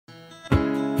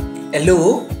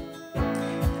Hello?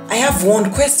 I have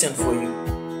one question for you.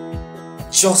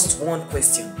 Just one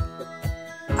question.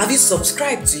 Have you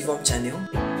subscribed to EVOM channel?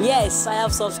 Yes, I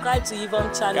have subscribed to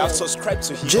EVOM channel. I have subscribed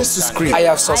to EVOM channel. I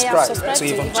have subscribed to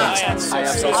EVOM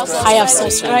channel. I have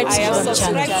subscribed to EVOM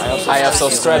channel. I have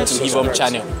subscribed to EVOM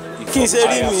channel. Kí ṣe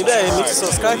rí mi dẹ́ ní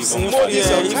subscribe sí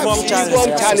EVOM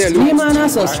channel. Emmanuel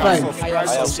subscribe.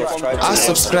 I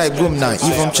subscribe boom now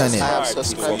EVOM channel. I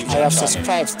have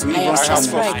subscribed to EVOM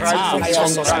channel.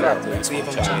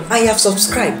 I have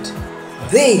subscribed.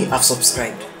 They have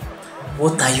subscribed.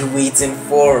 What are you waiting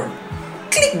for?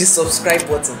 Click the subscribe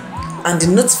button and the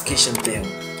notification bell.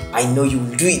 I know you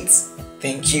will do it.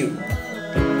 Thank you.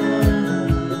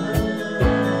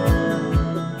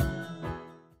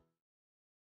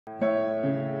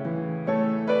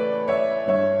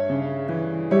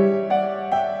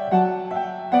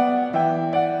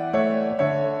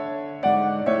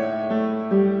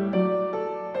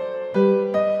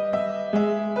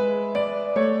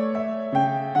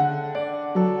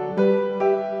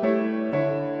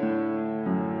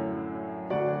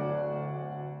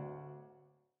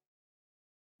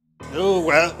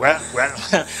 Well,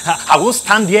 I won't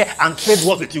stand here and trade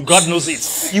words with you. God knows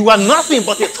it. You are nothing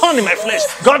but a thorn in my flesh.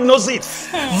 God knows it.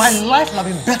 My life would have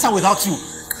been better without you.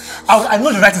 I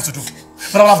know the right thing to do,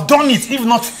 but I would have done it if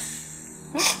not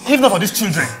for these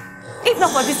children. If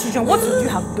not for these children, what would you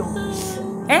have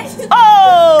done? Eh?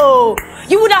 Oh!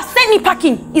 You would have sent me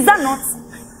packing. Is that not?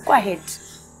 Go ahead.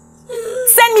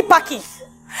 Send me packing.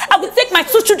 I will take my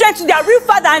 2 children to their real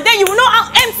father, and then you will know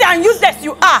how empty and useless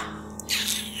you are.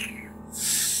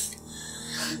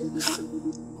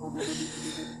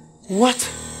 What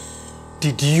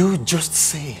did you just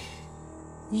say?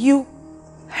 You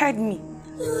heard me.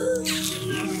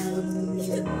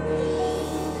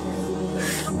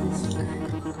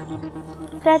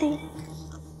 Daddy.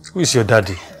 Who is your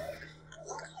daddy?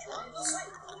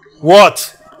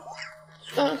 What?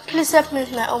 Please help me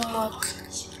with my homework.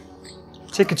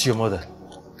 Take it to your mother.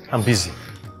 I'm busy.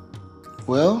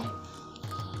 Well,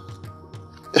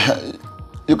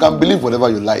 you can believe whatever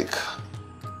you like.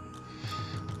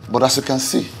 But as you can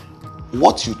see,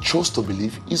 what you chose to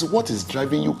believe is what is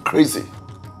driving you crazy.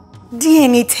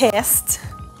 DNA test?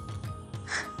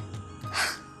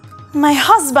 My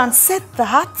husband said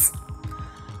that?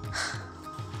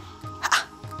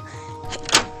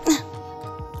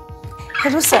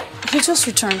 Hello, sir. You just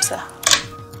returned, sir.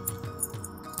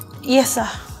 Yes, sir.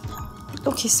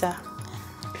 Okay, sir.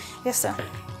 Yes, sir.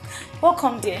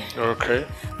 Welcome, dear. Okay.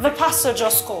 The pastor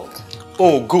just called.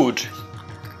 Oh, good.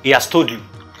 He has told you.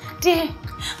 Dear,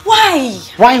 why?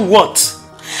 Why what?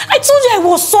 I told you I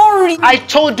was sorry. I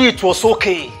told you it was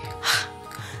okay.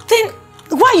 Then,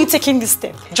 why are you taking this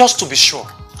step? Just to be sure.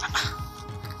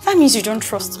 That means you don't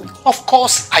trust me. Of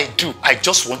course I do. I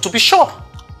just want to be sure.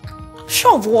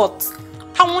 Sure of what?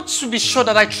 I want to be sure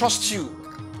that I trust you.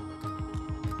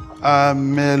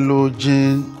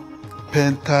 Amelogene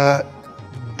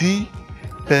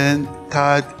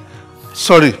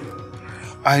Sorry,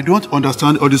 I don't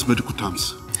understand all these medical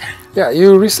terms. Yeah,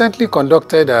 you recently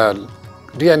conducted a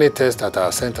DNA test at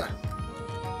our center.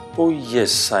 Oh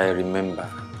yes, I remember.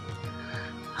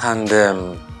 And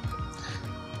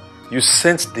you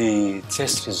sent the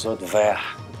test result via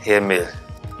email.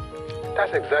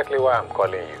 That's exactly why I'm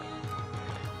calling you.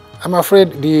 I'm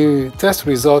afraid the test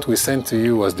result we sent to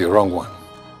you was the wrong one.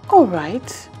 All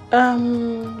right.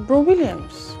 Bro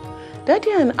Williams,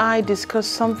 Daddy and I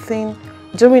discussed something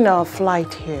during our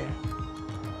flight here.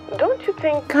 Don't you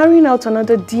think carrying out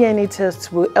another DNA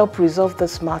test will help resolve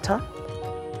this matter?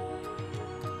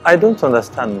 I don't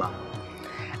understand, ma'am.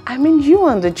 I mean, you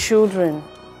and the children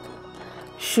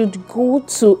should go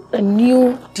to a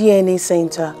new DNA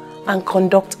center and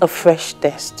conduct a fresh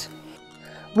test.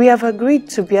 We have agreed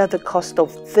to bear the cost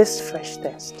of this fresh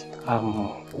test.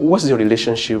 What's your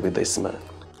relationship with this man?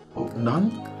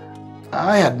 None.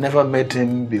 I had never met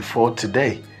him before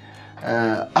today.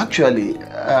 Actually,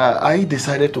 I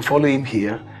decided to follow him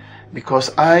here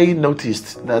because I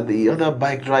noticed that the other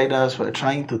bike riders were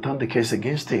trying to turn the case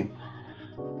against him.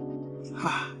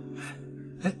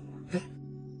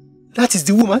 That is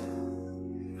the woman?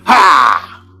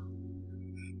 Ha!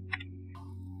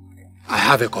 I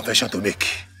have a confession to make.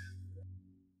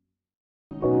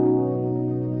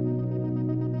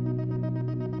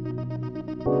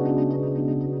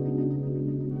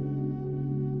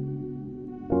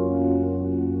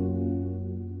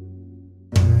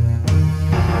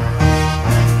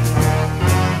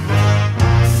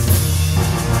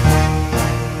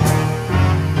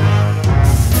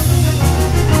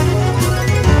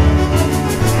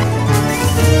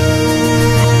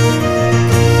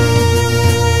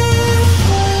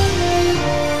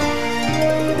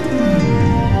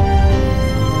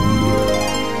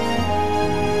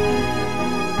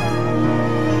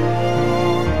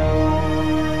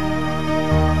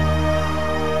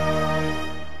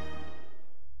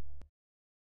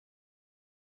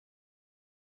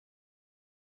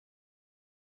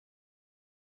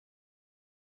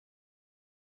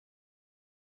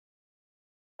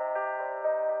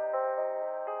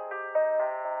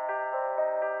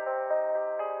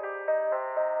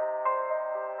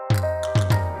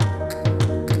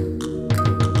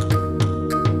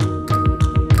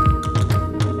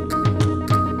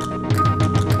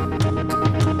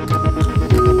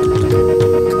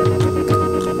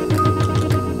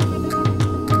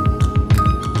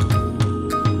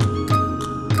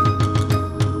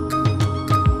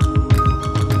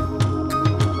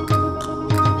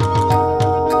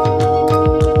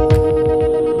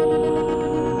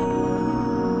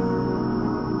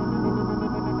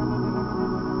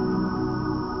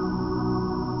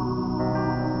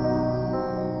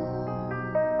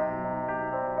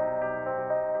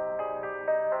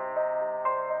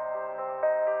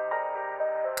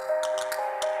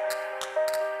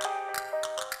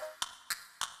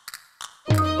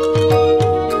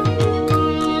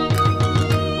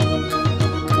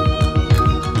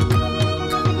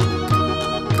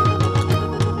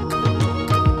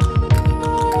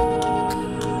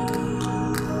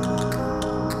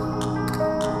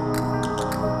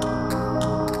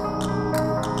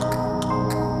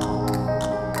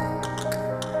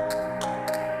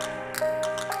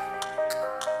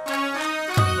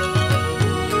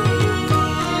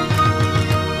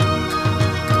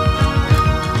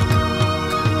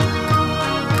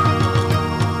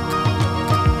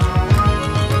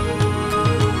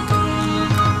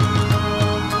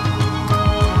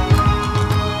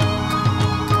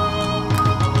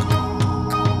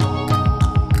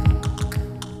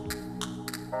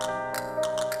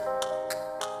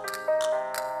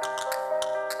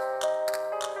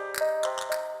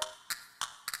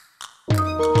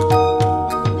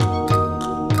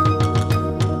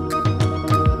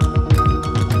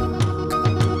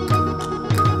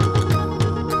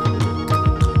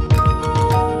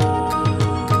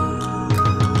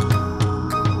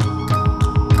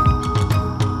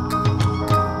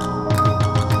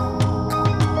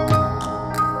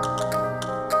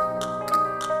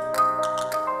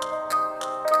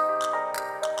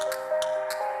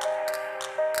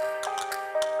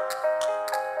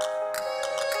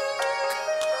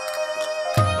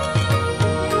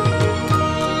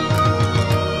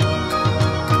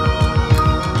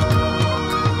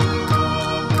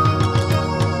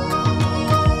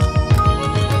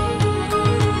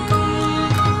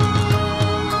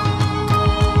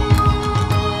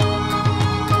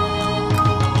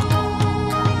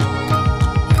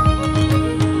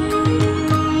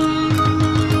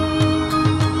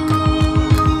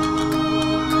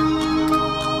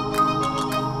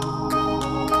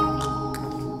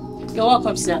 You're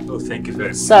welcome, sir. Oh, thank you very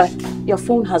much. Sir, your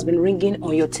phone has been ringing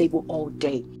on your table all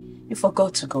day. You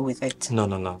forgot to go with it.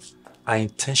 No. I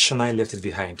intentionally left it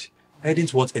behind. I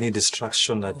didn't want any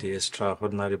distraction at the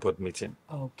extraordinary board meeting.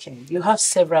 Okay. You have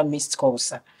several missed calls,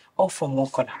 sir. All from one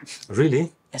corner.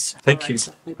 Really? Yes, sir. Thank you.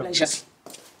 Sir. My pleasure.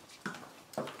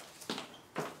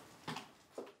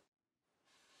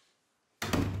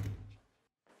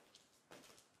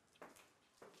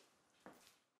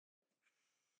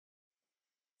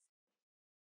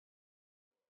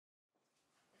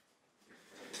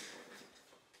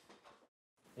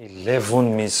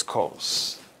 "11 missed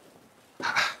calls.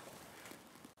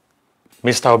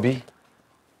 Mr. Obi,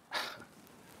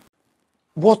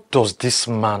 what does this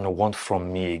man want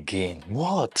from me again?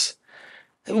 What?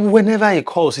 Whenever he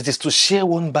calls, it is to share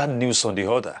one bad news on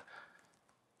the other.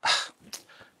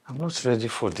 I'm not ready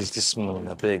for this morning,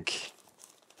 I beg.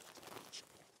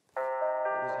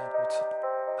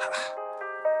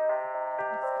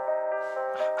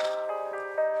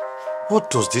 What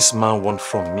does this man want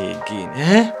from me again,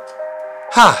 eh?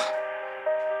 Ha!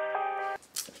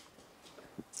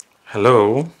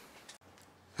 Hello?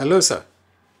 Hello, sir.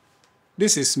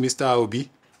 This is Mr. Obi,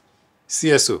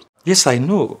 CSO. Yes, I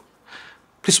know.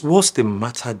 Please, what's the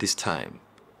matter this time?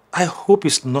 I hope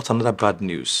it's not another bad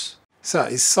news. Sir,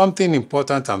 it's something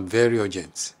important and very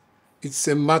urgent. It's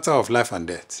a matter of life and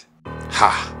death.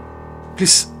 Ha!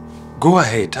 Please, go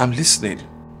ahead. I'm listening.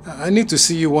 I need to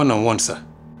see you one-on-one, sir.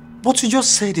 What you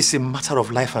just said is a matter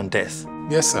of life and death.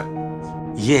 Yes, sir.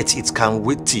 Yet it can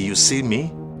wait till you see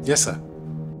me? Yes, sir.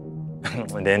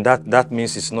 And then that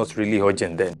means it's not really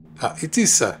urgent then. It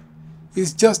is, sir.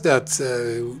 It's just that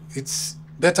it's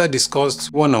better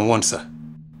discussed one-on-one, sir.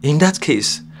 In that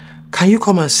case, can you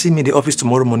come and see me in the office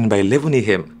tomorrow morning by 11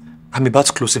 a.m.? I'm about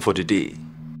closing for the day.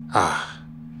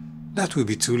 That will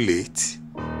be too late.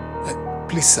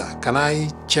 Please, sir, can I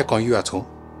check on you at home?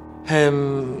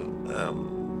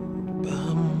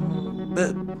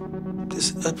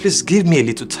 Please give me a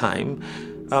little time.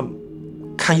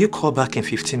 Can you call back in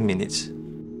 15 minutes?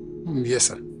 Yes,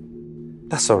 sir.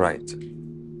 That's all right.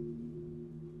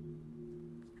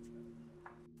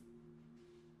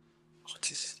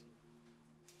 What is it?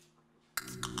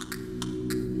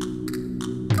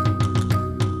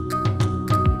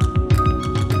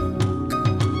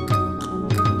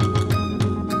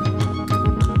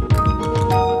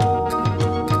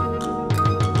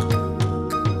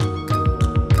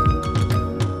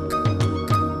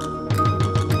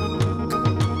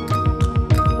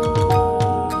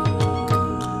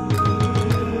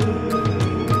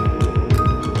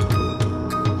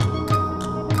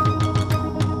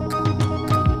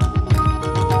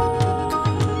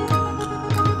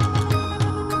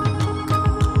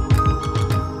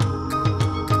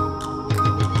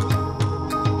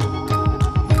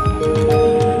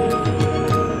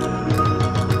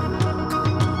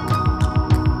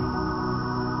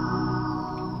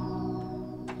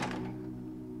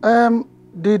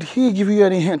 Did he give you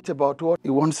any hint about what he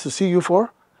wants to see you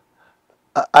for?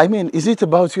 I mean, is it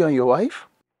about you and your wife?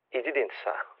 He didn't,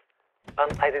 sir.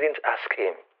 And I didn't ask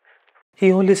him.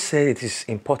 He only said it is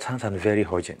important and very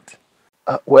urgent.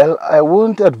 Well, I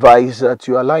won't advise that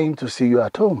you allow him to see you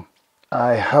at home.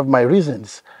 I have my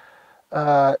reasons.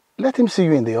 Let him see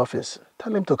you in the office.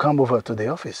 Tell him to come over to the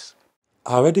office.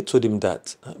 I already told him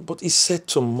that, but he said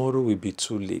tomorrow will be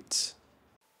too late.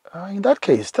 In that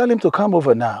case, tell him to come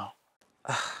over now.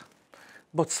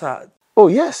 But sir... Oh,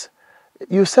 yes.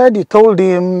 You said you told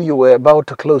him you were about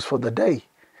to close for the day.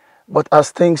 But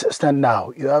as things stand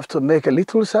now, you have to make a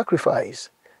little sacrifice.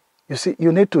 You see,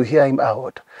 you need to hear him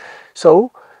out.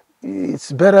 So,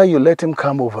 it's better you let him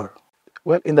come over.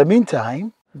 Well, in the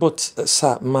meantime... But,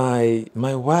 sir, my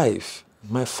wife,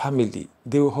 my family,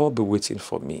 they will all be waiting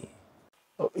for me.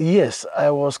 Yes, I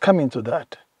was coming to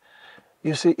that.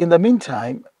 You see, in the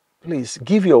meantime, please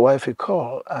give your wife a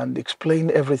call and explain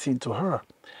everything to her.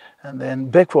 And then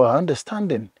beg for her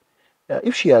understanding.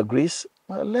 If she agrees,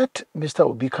 well, let Mr.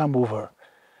 Obi come over.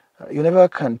 You never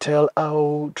can tell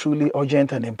how truly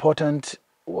urgent and important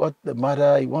what the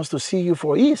matter he wants to see you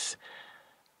for is.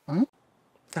 Hmm?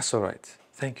 That's all right.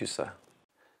 Thank you, sir.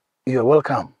 You're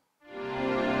welcome.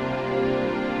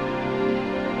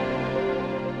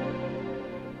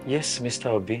 Yes, Mr.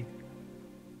 Obi.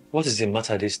 What is the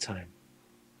matter this time?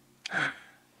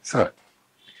 Sir,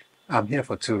 I'm here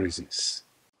for 2 reasons.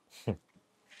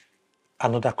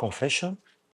 Another confession?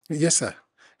 Yes, sir.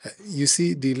 You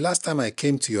see, the last time I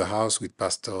came to your house with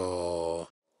Pastor...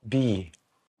 B.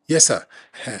 Yes, sir.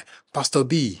 Pastor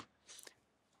B.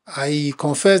 I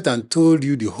confessed and told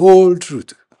you the whole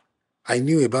truth. I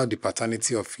knew about the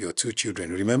paternity of your 2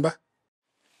 children, remember?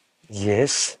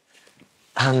 Yes.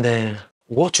 And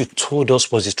what you told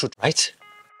us was the truth, right?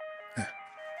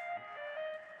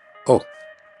 Oh.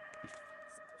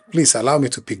 Please allow me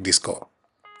to pick this call.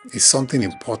 It's something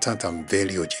important and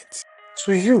very urgent.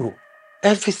 To you,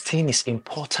 everything is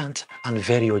important and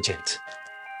very urgent.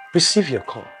 Receive your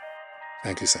call.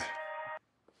 Thank you, sir.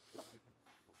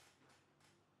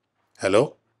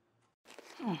 Hello?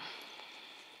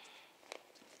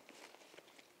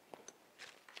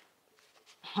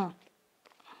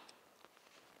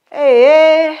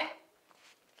 Hey.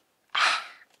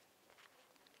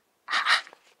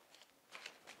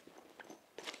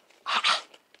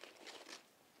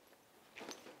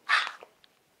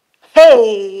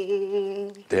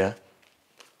 Hey. Dear.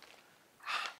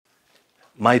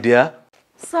 My dear.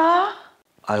 Sir?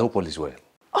 I hope all is well.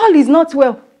 All is not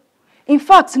well. In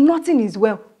fact, nothing is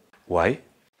well. Why?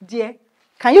 Dear,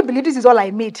 can you believe this is all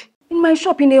I made in my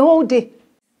shop in a whole day?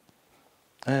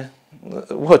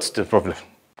 What's the problem?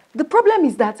 The problem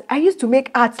is that I used to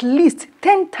make at least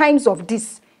 10 times of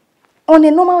this on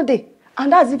a normal day.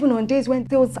 And that's even on days when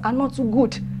sales are not too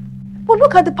good. But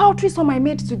look at the paltry sum I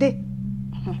made today.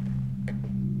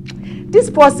 These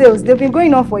poor sales, they've been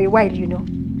going on for a while, you know.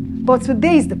 But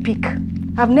today is the peak.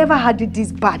 I've never had it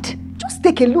this bad. Just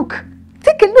take a look.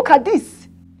 Take a look at this.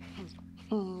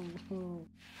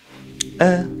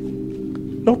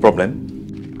 No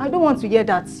problem. I don't want to hear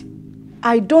that.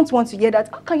 I don't want to hear that.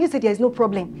 How can you say there is no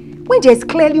problem when there is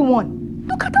clearly one?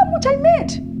 Look at how much I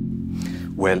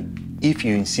made. Well, if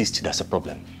you insist there's a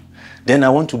problem, then I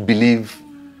want to believe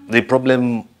the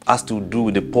problem has to do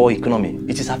with the poor economy.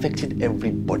 It is affecting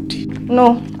everybody.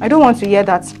 No, I don't want to hear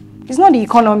that. It's not the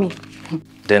economy.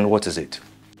 Then what is it?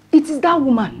 It is that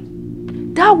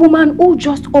woman. That woman who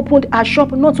just opened a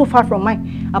shop not so far from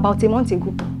mine about a month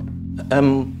ago.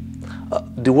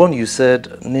 The one you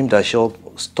said named her shop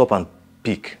Stop and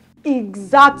Pick.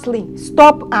 Exactly.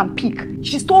 Stop and Pick.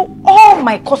 She stole all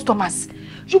my customers.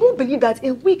 You won't believe that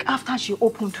a week after she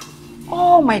opened,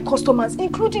 all my customers,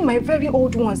 including my very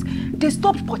old ones, they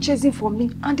stopped purchasing from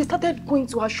me and they started going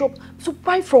to her shop to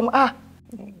buy from her.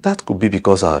 That could be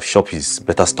because our shop is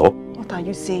better stocked. What are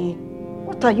you saying?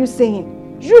 What are you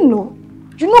saying? You know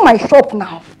my shop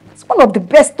now. It's one of the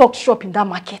best stocked shop in that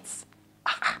market.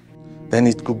 Then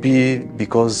it could be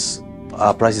because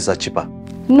our prices are cheaper.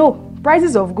 No,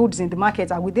 prices of goods in the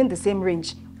market are within the same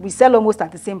range. We sell almost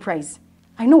at the same price.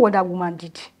 I know what that woman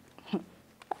did. I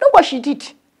know what she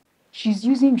did. She's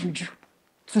using juju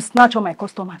to snatch all my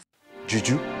customers.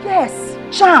 Juju? Yes,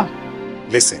 charm.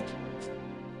 Listen,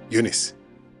 Eunice.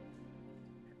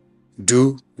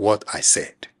 Do what I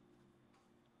said.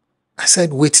 I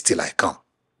said wait till I come.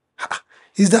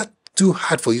 Is that too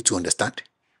hard for you to understand?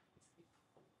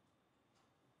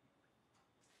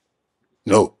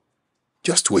 No,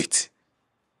 just wait.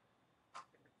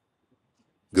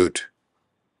 Good.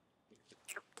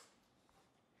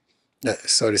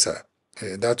 Sorry, sir.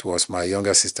 That was my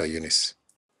younger sister, Eunice.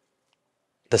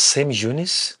 The same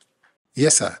Eunice?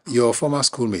 Yes, sir. Your former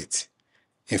schoolmate.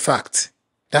 In fact,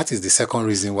 that is the second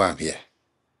reason why I'm here.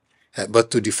 But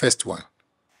to the first one.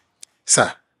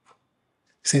 Sir,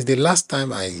 since the last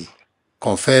time I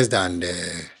confessed and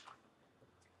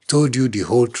told you the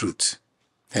whole truth,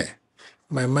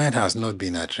 my mind has not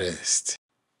been at rest.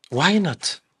 Why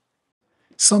not?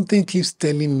 Something keeps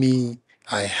telling me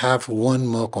I have one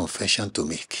more confession to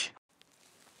make.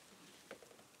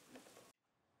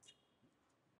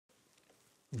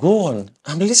 Go on,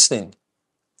 I'm listening.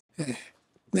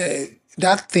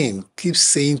 That thing keeps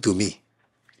saying to me,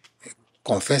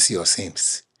 confess your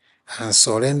sins and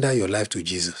surrender your life to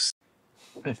Jesus.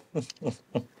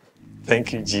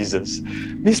 Thank you, Jesus.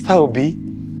 Mr. Obi,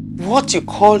 what you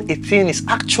call a thing is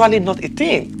actually not a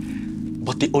thing,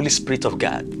 but the Holy Spirit of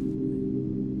God.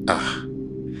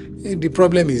 The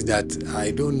problem is that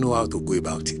I don't know how to go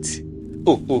about it.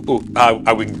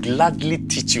 I will gladly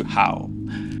teach you how.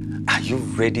 Are you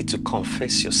ready to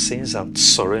confess your sins and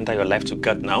surrender your life to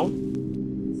God now?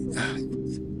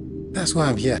 That's why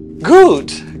I'm here.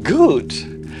 Good, good.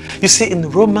 You see, in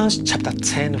Romans chapter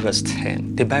 10, verse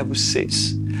 10, the Bible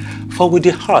says, "For with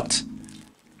the heart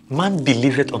man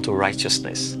believeth unto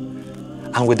righteousness,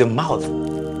 and with the mouth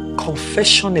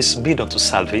confession is made unto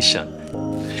salvation."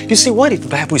 You see, what the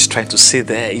Bible is trying to say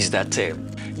there is that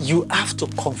you have to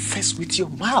confess with your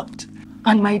mouth.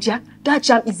 And my dear, that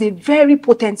jam is a very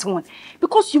potent one.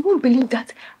 Because you won't believe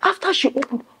that after she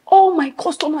opened, all my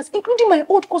customers, including my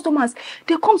old customers,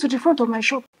 they come to the front of my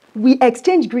shop. We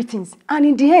exchange greetings. And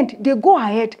in the end, they go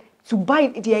ahead to buy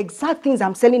the exact things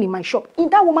I'm selling in my shop. In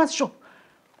that woman's shop,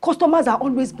 customers are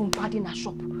always bombarding her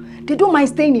shop. They don't mind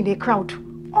staying in a crowd,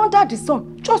 under the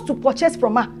sun, just to purchase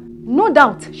from her. No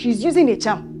doubt, she's using a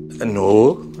charm.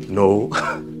 No,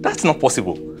 that's not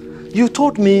possible. You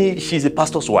told me she's a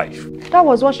pastor's wife. That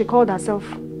was what she called herself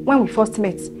when we first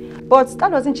met. But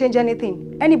that doesn't change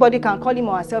anything. Anybody can call him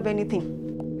or herself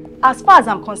anything. As far as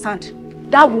I'm concerned,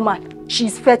 that woman,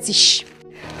 she's fetish.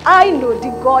 I know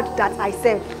the God that I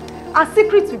serve. Her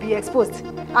secret will be exposed.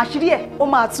 Ashiriye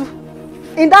Omatu.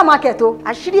 In that market,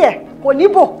 Ashiriye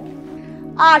Konibo.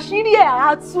 Ashiriye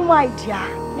Atu, my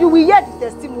dear. You will hear the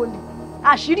testimony.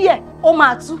 Ashiriye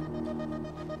Omatu.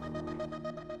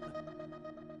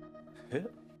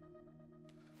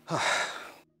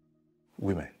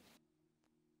 Women.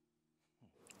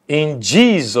 In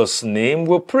Jesus' name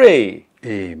we pray.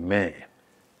 Amen.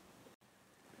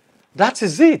 That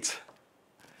is it.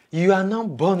 You are now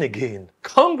born again.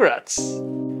 Congrats.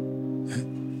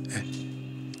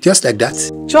 Just like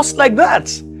that? Just like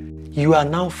that. You are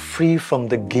now free from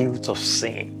the guilt of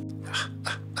sin.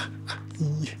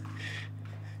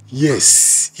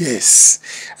 Yes.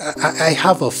 I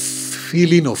have a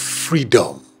feeling of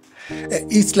freedom.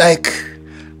 It's like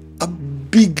a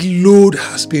big load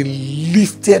has been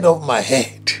lifted off my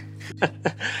head.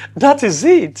 That is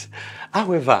it.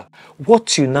 However,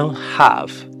 what you now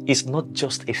have is not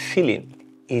just a feeling,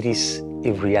 it is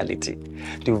a reality.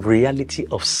 The reality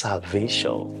of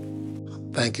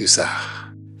salvation. Thank you, sir.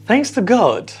 Thanks to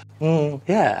God.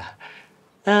 Yeah.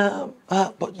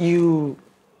 But you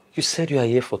said you are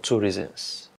here for 2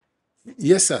 reasons.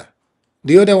 Yes, sir.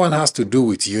 The other one has to do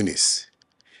with Eunice.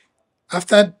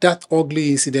 After that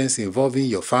ugly incident involving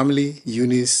your family,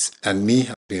 Eunice and me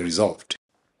have been resolved.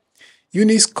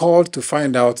 Eunice called to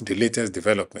find out the latest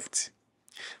development.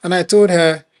 And I told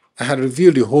her I had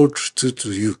revealed the whole truth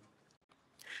to you.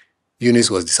 Eunice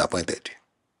was disappointed.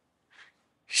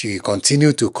 She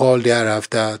continued to call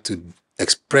thereafter to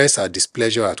express her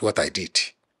displeasure at what I did.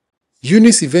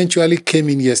 Eunice eventually came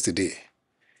in yesterday.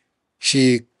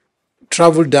 She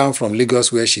traveled down from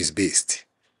Lagos where she's based.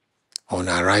 On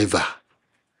arrival,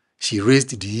 she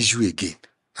raised the issue again.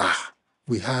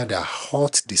 We had a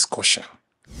hot discussion.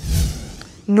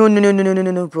 No,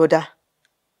 brother.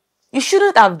 You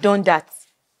shouldn't have done that.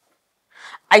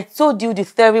 I told you the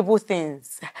terrible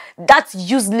things that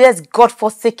useless,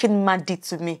 God-forsaken man did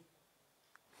to me.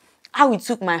 How he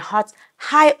took my heart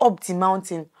high up the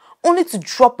mountain, only to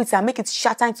drop it and make it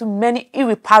shatter into many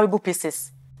irreparable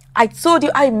pieces. I told you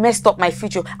I messed up my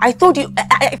future. I told you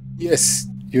Yes,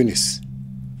 Eunice.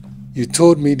 You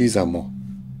told me this and more.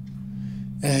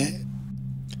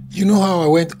 You know how I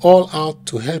went all out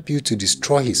to help you to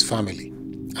destroy his family,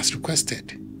 as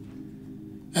requested.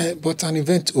 But an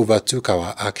event overtook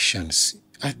our actions.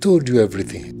 I told you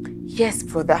everything. Yes,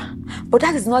 brother. But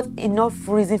that is not enough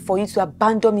reason for you to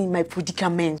abandon me in my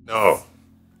predicament. No,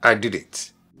 I did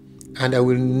it. And I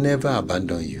will never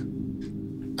abandon you.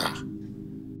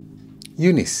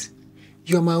 Eunice,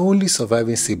 you are my only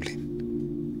surviving sibling.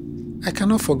 I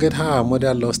cannot forget how our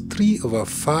mother lost 3 over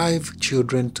 5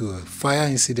 children to a fire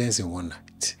incident in one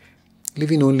night,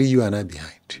 leaving only you and I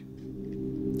behind.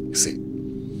 You see,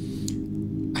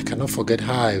 I cannot forget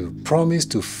how I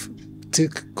promised to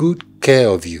take good care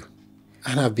of you,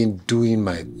 and I've been doing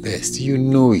my best. You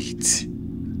know it.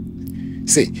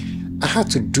 See, I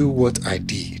had to do what I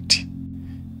did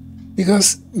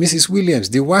because Mrs.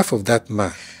 Williams, the wife of that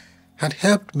man, had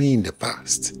helped me in the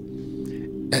past.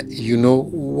 You know,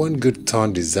 one good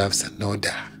turn deserves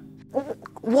another.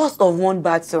 What's of one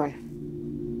bad turn?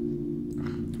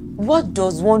 What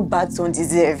does one bad turn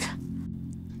deserve?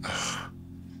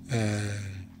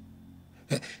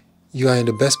 You are in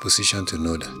the best position to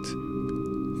know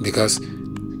that. Because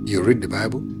you read the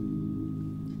Bible,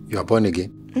 you are born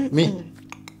again. Me,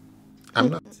 I'm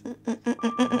not.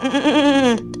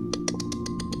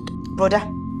 Brother,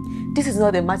 this is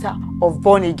not a matter of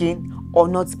born again or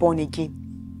not born again.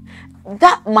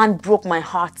 That man broke my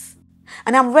heart,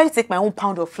 and I'm ready to take my own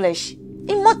pound of flesh.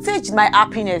 He mortgaged my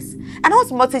happiness, and I want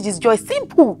to mortgage his joy.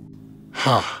 Simple.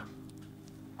 Ha.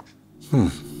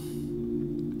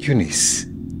 Eunice.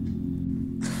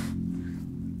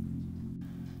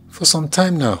 For some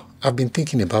time now, I've been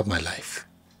thinking about my life.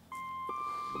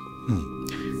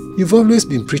 You've always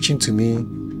been preaching to me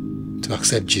to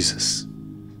accept Jesus.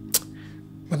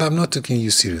 But I've not taken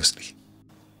you seriously.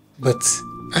 But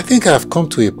I think I've come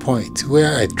to a point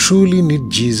where I truly need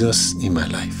Jesus in my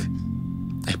life.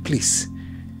 Please,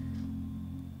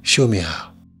 show me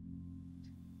how.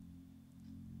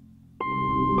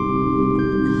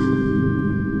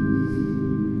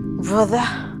 Brother.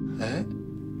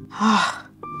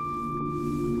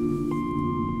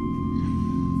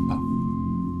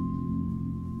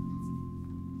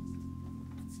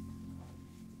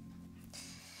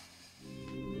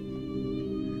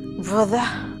 Brother,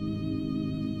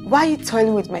 why are you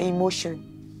toiling with my emotion?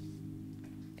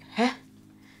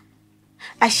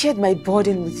 I shared my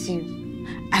burden with you.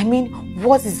 I mean,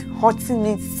 what is hurting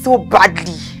me so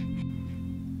badly?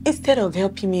 Instead of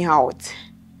helping me out,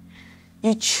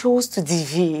 you chose to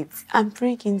deviate and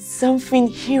bring in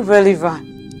something irrelevant.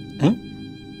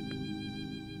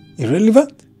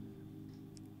 Irrelevant?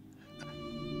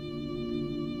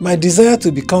 My desire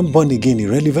to become born again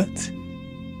irrelevant?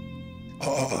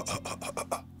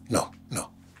 No.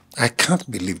 I can't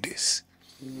believe this.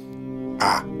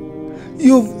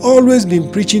 You've always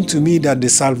been preaching to me that the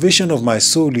salvation of my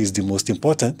soul is the most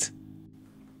important.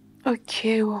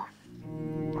 Okay, well,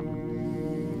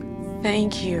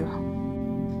 thank you.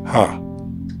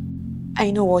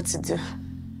 I know what to do.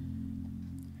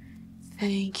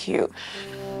 Thank you.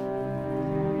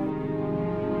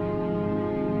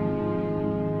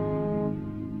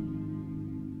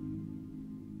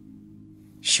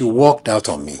 She walked out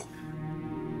on me.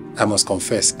 I must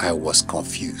confess, I was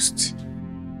confused.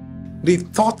 The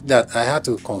thought that I had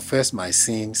to confess my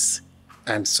sins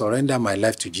and surrender my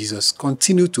life to Jesus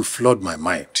continued to flood my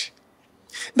mind.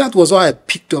 That was why I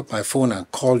picked up my phone and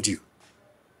called you.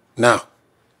 Now,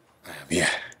 I am here.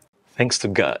 Thanks to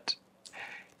God,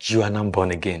 you are now born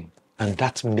again, and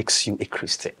that makes you a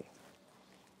Christian.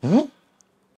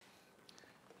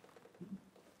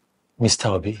 Mr.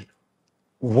 Obi,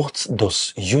 what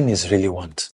does Eunice really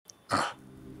want?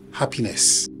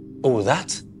 Happiness. Oh,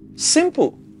 that?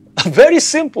 Simple. Very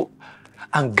simple.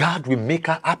 And God will make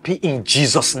her happy in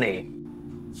Jesus' name.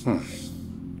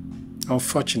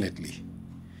 Unfortunately,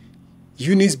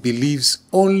 Eunice believes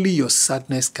only your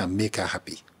sadness can make her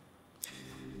happy.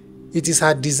 It is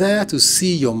her desire to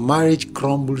see your marriage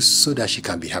crumble so that she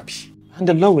can be happy. And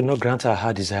the Lord will not grant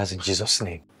her desires in Jesus'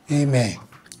 name. Amen.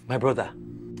 My brother,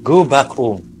 go back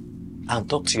home and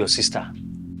talk to your sister.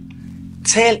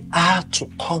 Tell her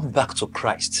to come back to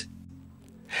Christ.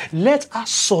 Let her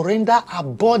surrender her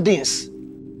burdens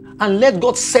and let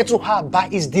God settle her by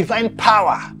His divine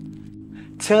power.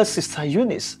 Tell Sister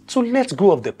Eunice to let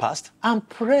go of the past and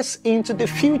press into the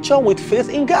future with faith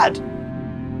in God.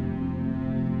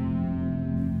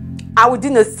 I will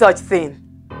do no such thing.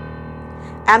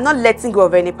 I am not letting go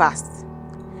of any past.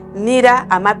 Neither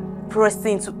am I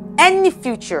pressing into any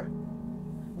future.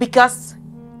 Because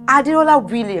Damilola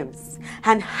Williams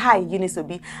and I, Eunice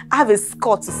Obi, have a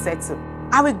score to settle.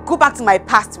 I will go back to my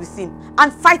past with him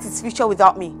and fight his future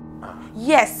without me.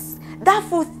 Yes, that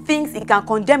fool thinks he can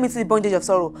condemn me to the bondage of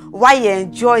sorrow while he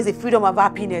enjoys the freedom of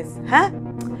happiness.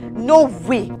 No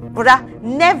way, brother.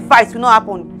 Never. It will not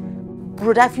happen.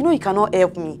 Brother, if you know you cannot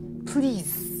help me,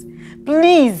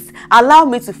 please allow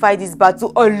me to fight this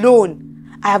battle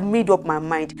alone. I have made up my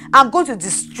mind. I'm going to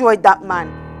destroy that man.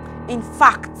 In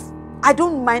fact, I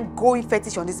don't mind going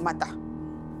fetish on this matter.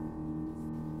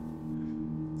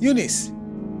 Eunice,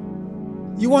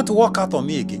 You want to walk out on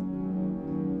me again?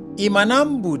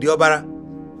 Imanambu diobara.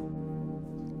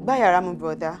 Bayaramu,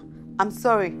 brother. I'm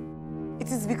sorry.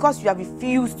 It is because you have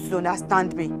refused to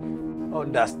understand me.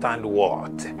 Understand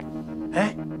what?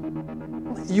 Eh?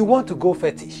 You want to go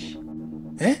fetish?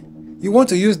 Eh? You want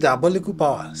to use diabolical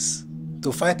powers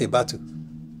to fight a battle?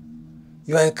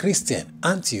 You are a Christian,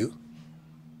 aren't you?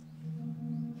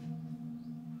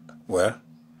 Well,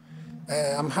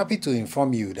 I'm happy to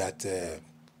inform you that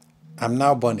I'm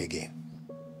now born again.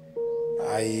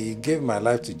 I gave my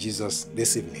life to Jesus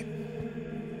this evening.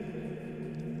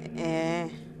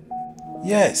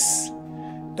 Yes,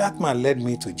 that man led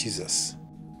me to Jesus.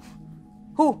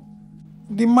 Who?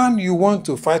 The man you want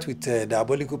to fight with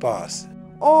diabolical powers.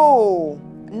 Oh,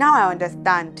 now I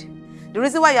understand. The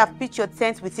reason why you have pitched your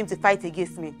tent with him to fight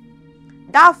against me.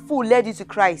 That fool led you to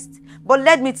Christ, but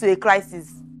led me to a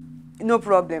crisis. No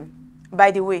problem.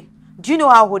 By the way, do you know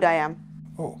how old I am?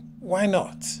 Oh, why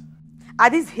not?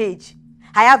 At this age,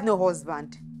 I have no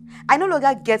husband. I no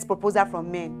longer get proposal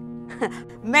from men.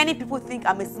 Many people think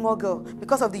I'm a small girl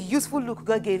because of the useful look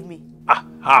God gave me.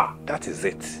 Aha, that is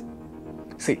it.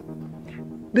 See,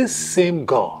 this same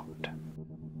God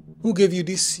who gave you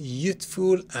this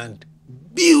youthful and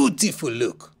beautiful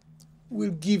look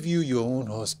will give you your own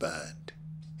husband.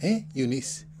 Eh,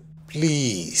 Eunice?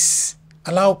 Please,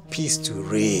 allow peace to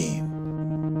reign.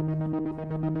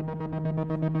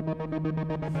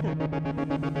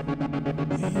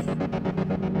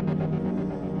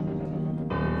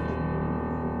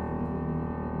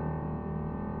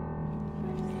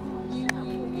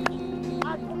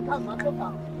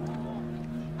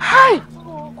 Hi!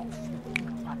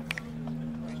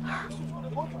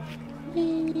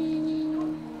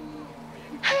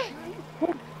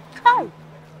 Hi!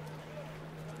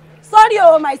 Sorry,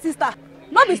 oh, my sister.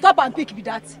 No be stop and pick be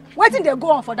that. Wetin dey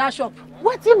go on for that shop?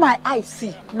 Wetin my eye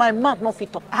see, my mouth no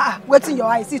fit talk. Wetin your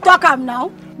eye see? Talk am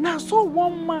now. Now, so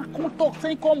one man come talk,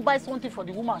 say come buy something for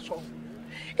the woman shop.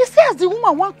 He say as the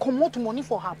woman want comot money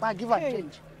for her bag, give her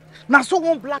change. Now, so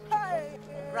one black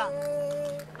rank.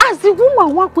 As the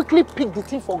woman want quickly pick the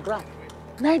thing for ground,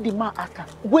 now the man ask her,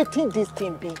 wetin this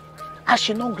thing be? As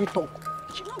she no gree talk.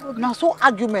 Now, so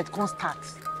argument can start.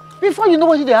 Before you know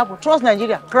what dey happen, trust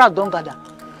Nigeria, crowd don gather.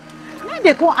 Now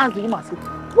they come ask the woman, say,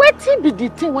 wetin be the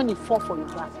thing when e fall for your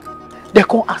glass? They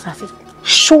come ask her, say,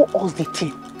 show us the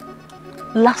thing.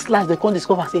 Last they come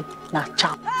discover, say, na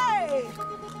charm.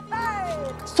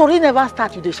 Story never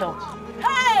start, you dey shout.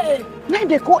 Now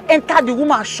they come enter the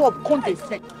woman's shop, come dey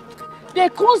sell. They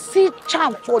come see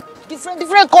charm for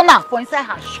different corner for inside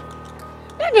her shop.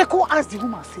 Then they come ask the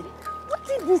woman, say, what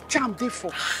is this charm dey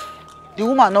for? The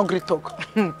woman no gree talk.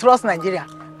 Trust Nigeria.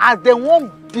 As they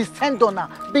won't descend on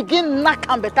her, begin knock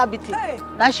and better beating.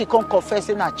 Now she come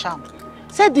confessing her charm.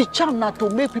 Say the charm now to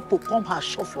make people come her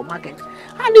shop for market.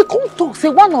 And they come talk, say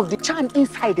one of the charm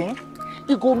inside,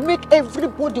 it go make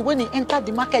everybody when he enter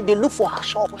the market, they look for her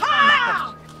shop.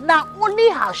 Now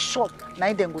only her shop,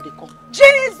 now then go they come.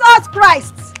 Jesus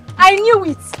Christ! I knew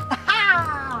it.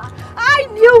 I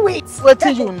knew it. What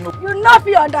did you know? You know if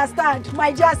you understand,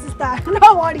 my dear sister.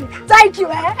 No worry. Thank you,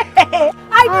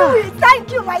 I knew it.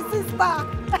 Thank you, my sister.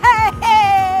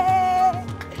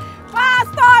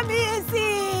 Pastor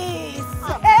Mrs.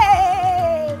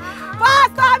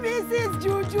 Pastor Mrs.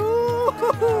 Juju.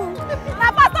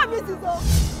 Now, Pastor Mrs.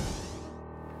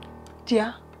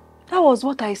 Dear, that was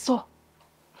what I saw.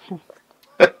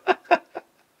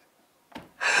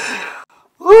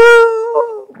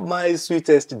 My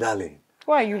sweetest darling.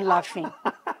 Why are you laughing?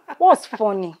 What's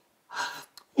funny?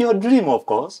 Your dream, of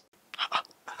course.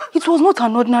 It was not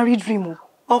an ordinary dream.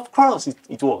 Of course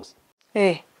it was.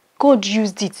 Hey, God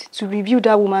used it to reveal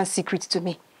that woman's secret to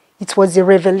me. It was a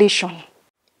revelation.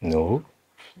 No.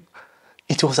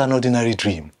 It was an ordinary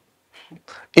dream.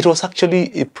 It was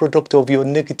actually a product of your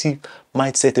negative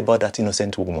mindset about that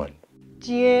innocent woman.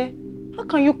 Dear, how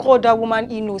can you call that woman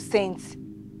innocent?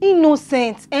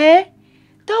 Innocent, eh?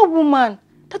 That woman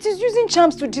that is using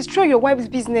charms to destroy your wife's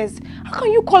business. How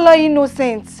can you call her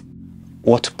innocent?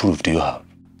 What proof do you have?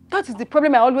 That is the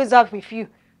problem I always have with you.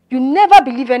 You never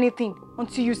believe anything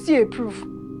until you see a proof.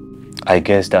 I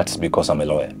guess that's because I'm a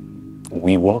lawyer.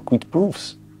 We work with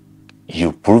proofs.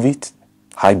 You prove it,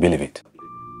 I believe it.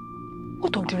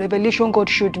 What of the revelation God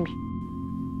showed me?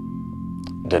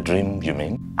 The dream, you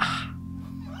mean?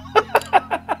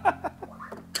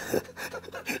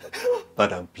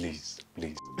 Madam, please.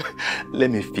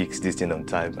 Let me fix this thing on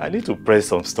time. I need to press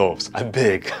some stuffs. I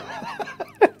beg.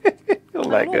 Oh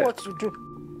my God. I know what to do.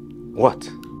 What?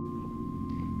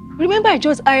 Remember I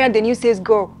just hired the new sales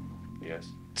girl? Yes.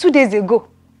 2 days ago.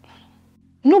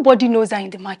 Nobody knows her in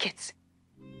the market.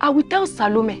 I will tell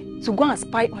Salome to go and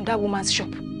spy on that woman's shop.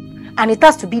 And it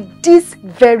has to be this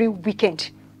very weekend.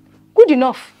 Good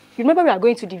enough. You remember we are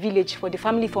going to the village for the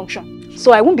family function.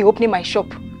 So I won't be opening my shop.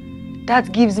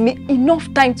 That gives me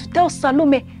enough time to tell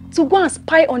Salome to go and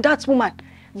spy on that woman.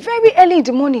 Very early in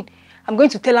the morning, I'm going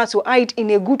to tell her to hide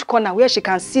in a good corner where she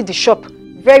can see the shop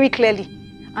very clearly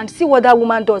and see what that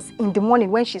woman does in the morning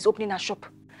when she's opening her shop.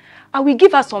 I will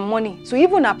give her some money to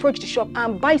even approach the shop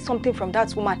and buy something from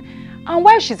that woman. And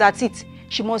while she's at it,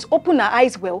 she must open her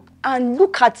eyes well and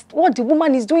look at what the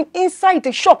woman is doing inside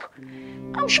the shop.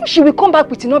 I'm sure she will come back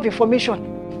with enough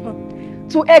information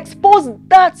to expose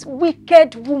that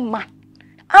wicked woman.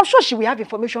 I'm sure she will have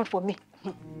information for me.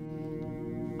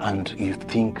 And you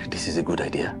think this is a good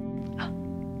idea?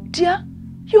 Dear,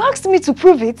 you asked me to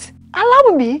prove it.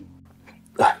 Allow me.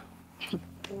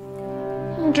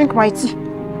 Drink my tea.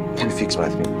 Let me fix my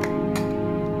thing.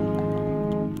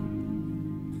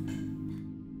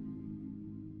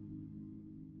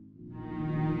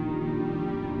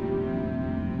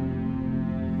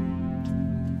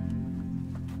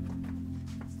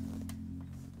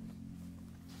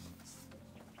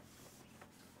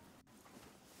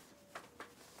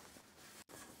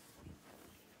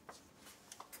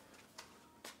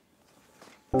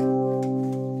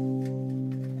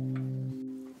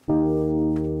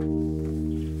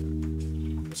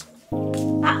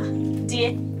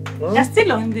 You're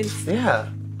still on this? Yeah,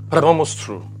 but I'm almost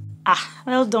through.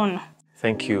 Well done.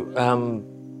 Thank you.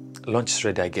 Lunch is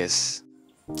ready, I guess.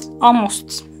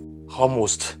 Almost.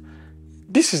 Almost.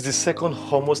 This is the second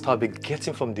almost I'll be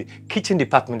getting from the kitchen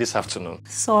department this afternoon.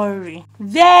 Sorry.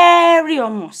 Very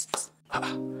almost.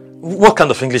 What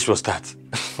kind of English was that?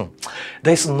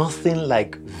 There's nothing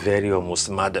like very almost,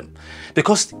 madam.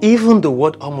 Because even the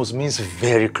word almost means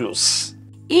very close.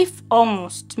 If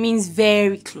almost means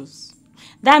very close,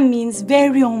 that means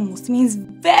very almost means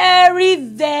very,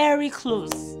 very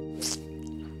close.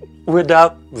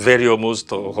 Whether very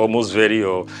almost or almost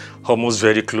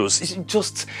very close,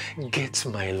 just get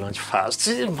my lunch fast.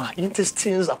 My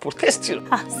intestines are protesting.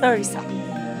 Sorry, sir.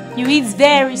 You eat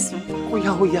very soon.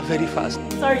 Oh yeah, very fast.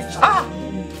 Sorry, sir.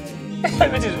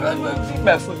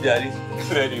 My food there is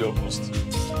very almost.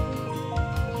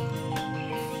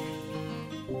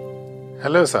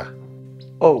 Hello, sir.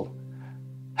 Oh,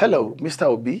 hello, Mr.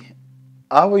 Obi.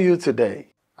 How are you today?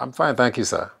 I'm fine, thank you,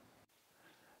 sir.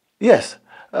 Yes,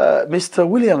 Mr.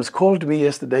 Williams called me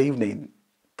yesterday evening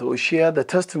to share the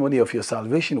testimony of your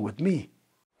salvation with me.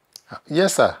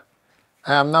 Yes, sir.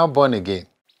 I am now born again.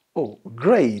 Oh,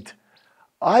 great.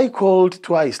 I called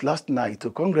twice last night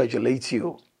to congratulate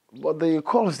you, but the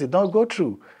calls did not go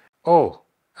through. Oh,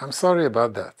 I'm sorry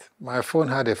about that. My phone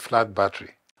had a flat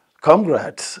battery.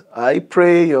 Congrats. I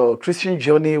pray your Christian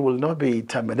journey will not be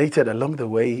terminated along the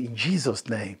way in Jesus'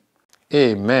 name.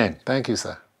 Amen. Thank you,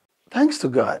 sir. Thanks to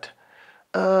God.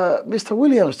 Mr.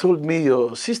 Williams told me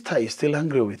your sister is still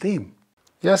angry with him.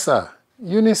 Yes, sir.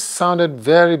 Eunice sounded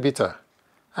very bitter.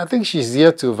 I think she's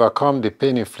yet to overcome the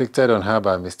pain inflicted on her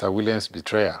by Mr. Williams'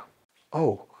 betrayal.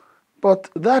 Oh, but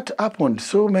that happened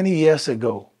so many years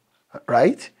ago,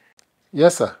 right?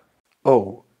 Yes, sir.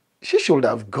 Oh, she should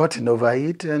have gotten over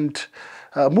it and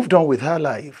moved on with her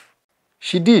life.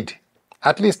 She did,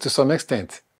 at least to some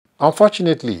extent.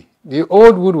 Unfortunately, the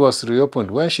old wound was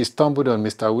reopened when she stumbled on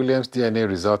Mr. Williams' DNA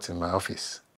results in my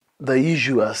office. The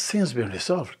issue has since been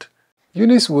resolved.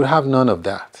 Eunice would have none of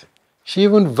that. She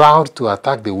even vowed to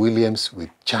attack the Williams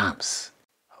with charms.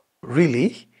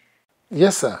 Really?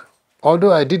 Yes, sir.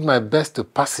 Although I did my best to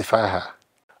pacify her.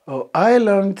 Oh, I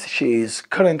learned she is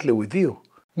currently with you.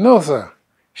 No, sir.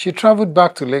 She traveled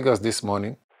back to Lagos this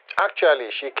morning. Actually,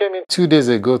 she came in 2 days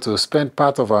ago to spend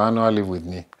part of her annual leave with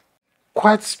me.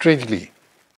 Quite strangely,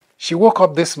 she woke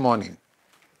up this morning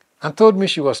and told me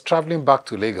she was traveling back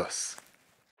to Lagos.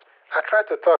 I tried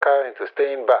to talk her into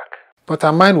staying back, but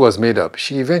her mind was made up.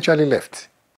 She eventually left.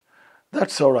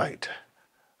 That's all right.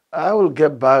 I will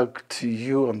get back to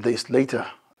you on this later.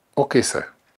 Okay, sir.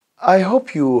 I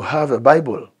hope you have a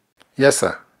Bible. Yes,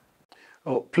 sir.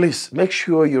 Oh, please make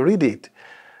sure you read it.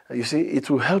 You see, it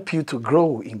will help you to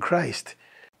grow in Christ.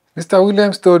 Mr.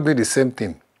 Williams told me the same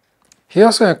thing. He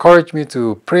also encouraged me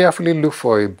to prayerfully look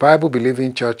for a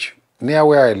Bible-believing church near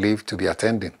where I live to be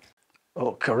attending.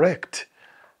 Oh, correct.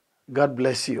 God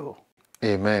bless you.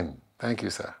 Amen. Thank you,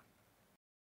 sir.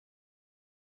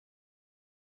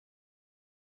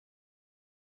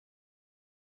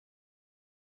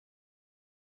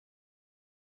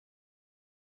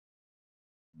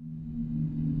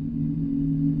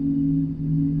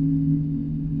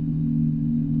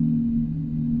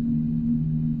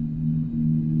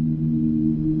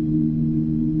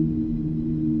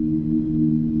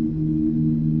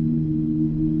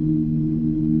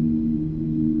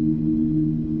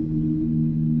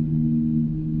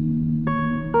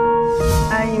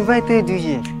 invited you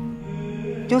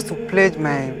here just to pledge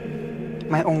my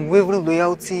unwavering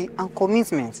loyalty and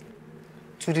commitment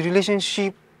to the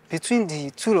relationship between the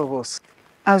two of us.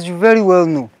 As you very well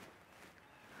know,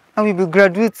 I will be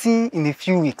graduating in a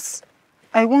few weeks.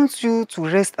 I want you to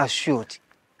rest assured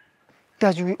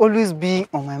that you will always be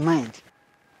on my mind.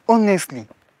 Honestly,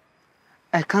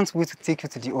 I can't wait to take you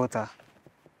to the altar.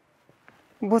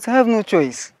 But I have no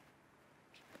choice.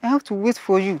 I have to wait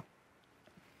for you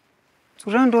to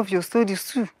round off your studies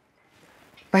too.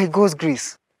 By God's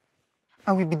grace,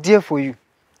 I will be there for you.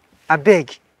 I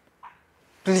beg,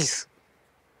 please,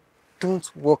 don't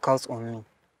walk out on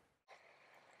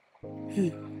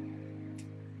me.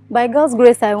 By God's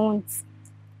grace, I won't.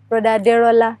 Brother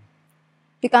Derola,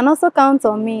 you can also count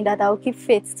on me that I will keep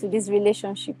faith to this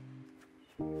relationship.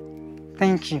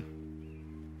 Thank you.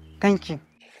 Thank you.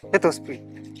 Let us pray.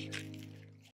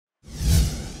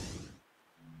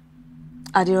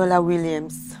 Adeola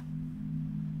Williams,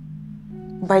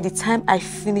 by the time I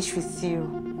finish with you,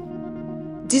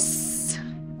 these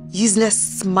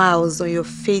useless smiles on your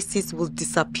faces will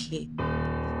disappear.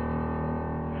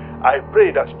 I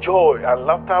pray that joy and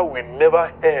laughter will never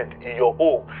end in your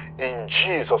home, in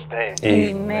Jesus' name.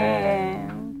 Amen.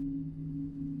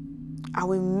 I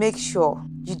will make sure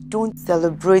you don't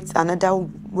celebrate another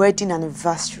wedding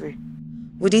anniversary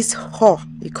with this whore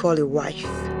you call a wife.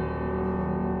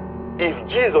 If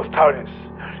Jesus tarries,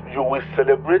 you will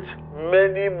celebrate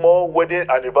many more wedding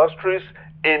anniversaries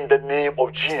in the name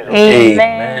of Jesus.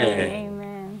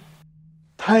 Amen.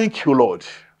 Thank you, Lord.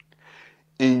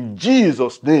 In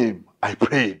Jesus' name, I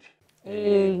prayed.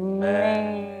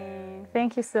 Amen.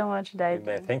 Thank you so much, Daddy.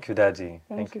 Amen. Thank you, Daddy.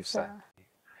 Thank you, sir.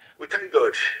 We thank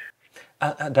God.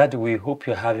 Daddy, we hope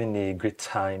you're having a great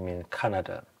time in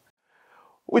Canada.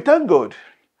 We thank God.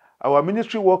 Our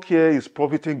ministry work here is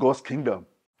profiting God's kingdom.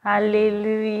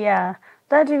 Hallelujah.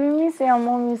 Daddy, we miss your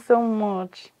mommy so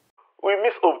much. We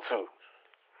miss hope too.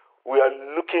 We are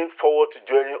looking forward to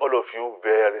joining all of you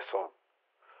very soon.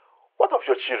 What of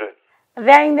your children?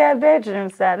 They're in their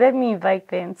bedroom, sir. Let me invite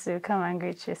them to come and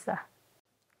greet you, sir.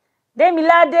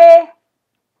 Damilade.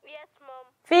 Yes, Mom.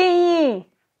 Fiyi.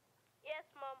 Yes,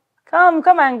 Mom.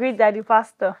 Come and greet Daddy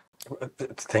Pastor.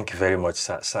 Thank you very much,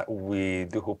 sir. We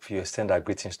do hope you extend our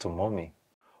greetings to Mommy.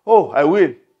 Oh, I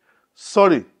will.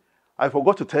 Sorry, I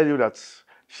forgot to tell you that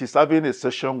she's having a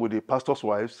session with the pastor's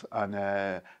wives and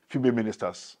female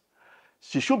ministers.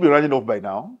 She should be running off by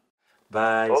now.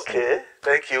 Bye. Okay,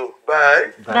 thank you.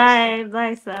 Bye.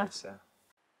 Bye, sir.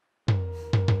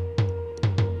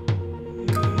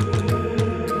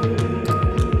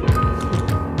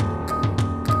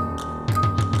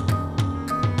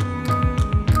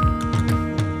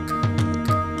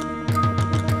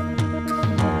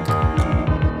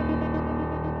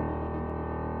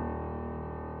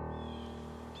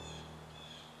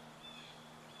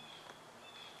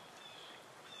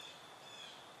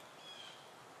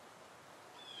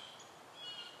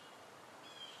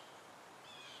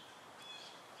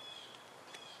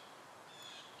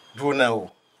 Dúnà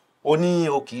o ní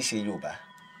o kìí ṣe Yorùbá.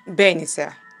 Bẹ́ẹ̀ni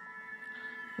sà.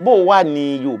 Bó wà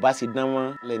ní Yorùbá ṣe dán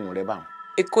wọ́n lẹ́nu rẹ̀ báwọn.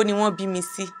 Èkó ni wọ́n bí mi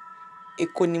sí.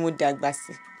 Èkó ni mo dàgbà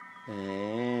sí.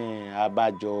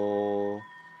 Abájọ.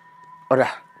 Ọ̀rà.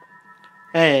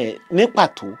 Ní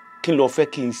pàtó kí lo fẹ́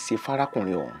kí n ṣe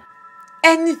fárákùnrin ọ̀hún?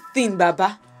 Anything,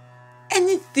 Baba.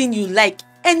 Anything you like.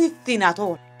 Anything at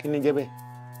all. Kí ni jẹ́ bẹ́ẹ̀?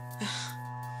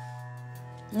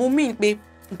 Mo mean pé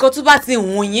nǹkan tó bá ti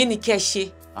wùn yín ni kẹ́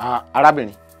ṣe.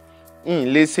 Arábìnrin, n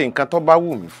lè ṣe nǹkan tó bá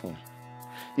wù mí fún.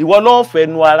 Ìwọ ló fẹ́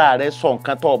nu ara rẹ sọ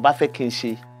nǹkan tó bá fẹ́ kí n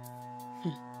ṣe.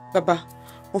 Baba,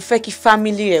 mo fẹ́ kí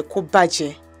family rẹ̀ kó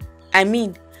bàjẹ́. I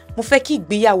mean, mo fẹ́ kí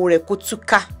ìgbéyàwó rẹ̀ kó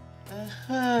túká.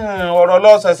 Ọ̀rọ̀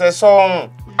ló ṣẹ̀ṣẹ̀ sọ.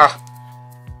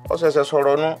 Ó ṣẹ̀ṣẹ̀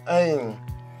sọ̀rọ̀ nu.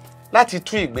 Láti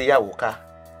tú ìgbéyàwó ká.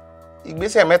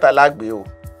 Ìgbésẹ̀ mẹ́ta la gbé o.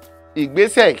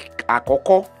 Ìgbésẹ̀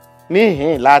àkọ́kọ́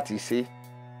níhìn láti ṣe.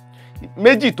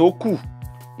 Méjì tó kù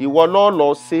ìwọ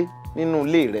lọ ṣe nínú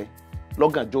ilé rẹ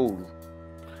lọ́gànjọ́ òru.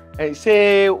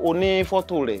 Ṣé o ní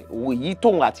fọ́tò rẹ̀ òwò yìí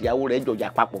tóun àtìyàwó rẹ̀ jọjà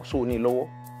papọ̀ só ní lọ́wọ́?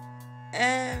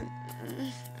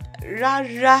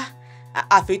 Rárá,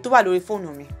 àfi tó wà lórí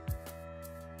fóònù mi.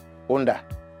 Onda.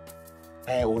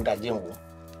 Onda jẹ́ wò.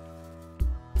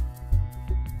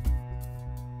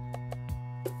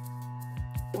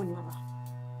 Ó ní bàbá.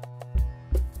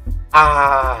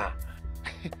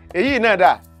 Èyí náà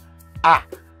dà.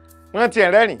 Wọ́n ti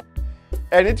ẹ̀rẹ́rìn.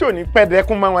 Ẹni tí ò ní pẹ́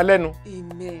dẹ́kun mọ́ wọn lẹ́nu.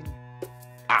 Amen.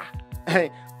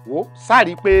 Wo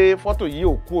sáàrí pé fọ́tò yìí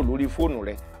ò kúrò lórí fóònù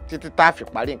rẹ títí tá a fi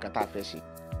parí nǹkan tá a fẹ́ ṣe.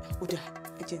 Ó dà,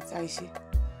 ẹ jẹ́ n sáré ṣe.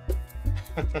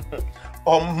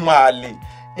 Ọmọ àlè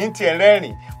ń tiẹ̀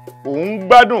rẹ́rìn òun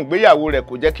gbádùn ìgbéyàwó rẹ̀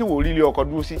kò jẹ́ kí wò rí ilé ọkọ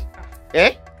dúró sí.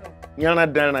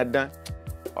 Yanran dandan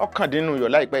ọkàn dínú yọ̀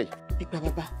láìpẹ́ yìí. Ìgbà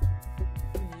bàbá.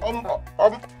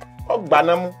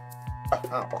 Ọgbàna mú.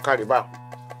 Ọ̀kàrí bá.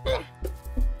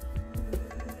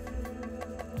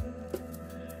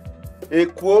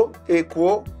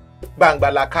 Èkó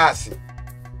gbàngbàlà káàsì.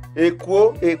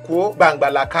 Èkó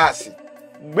gbàngbàlà káàsì.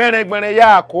 Gbẹ̀rẹ̀gbẹ̀rẹ̀ yá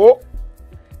àkó.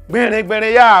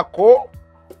 Gbẹ̀rẹ̀gbẹ̀rẹ̀ yá àkó.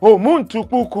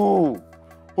 Òmùntùkùkù.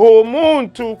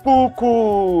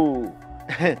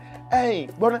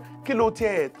 Gbọ́dọ̀ kí ló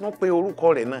tiẹ̀ tún pe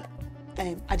orúkọ rẹ̀ náà?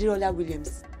 Adérọlá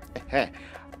Williams.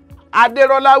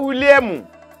 Adérọlá Williams.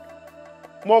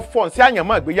 Mo fọ̀n sí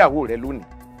àyànmọ́ ìgbéyàwó rẹ̀ lónìí.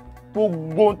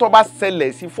 Gbogbo tó bá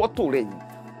ṣẹlẹ̀ sí fọ́tò rẹ̀ yìí,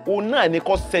 òun náà ni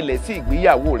kó ṣẹlẹ̀ sí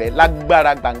ìgbéyàwó rẹ̀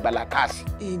lágbára gbàngbàlà káàsì.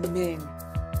 Amen.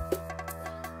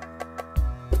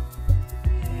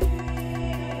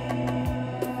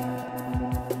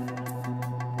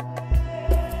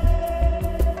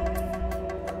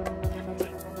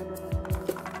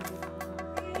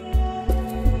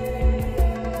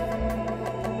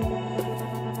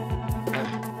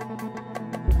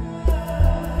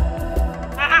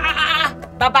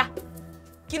 Bàbá,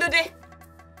 kí ló dé?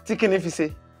 Tí kí ni fi ṣe?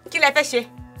 Kí lẹ fẹ́ ṣe?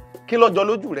 Kí ló jọ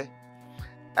lójú rẹ?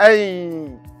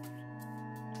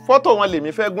 Fọ́tò wọn lèmi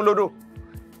fẹ́ gún lódò.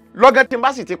 Lọ́gán tí n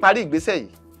bá sì ti parí ìgbésẹ̀ yìí.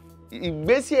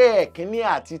 Ìgbésẹ̀ ẹ̀kínní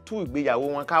àti tú ìgbéyàwó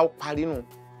wọn ká parí nù.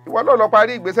 Ìwọ náà lọ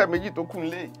parí ìgbésẹ̀ méjì tó kù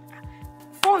nílé.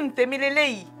 Fóònù tèmi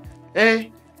leléyìí.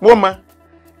 Mo mọ̀.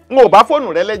 N ò bá fóònù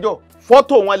rẹ lẹ́jọ́.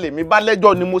 Fọ́tò wọn lèmi bá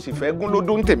lẹ́jọ́ ni mo sì fẹ́ gún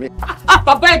lódò ń tèmi.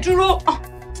 Bàbá ẹ dúró.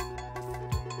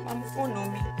 Màmú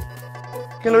fóònù mi.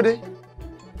 Kí ló dé?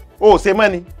 O ò ṣe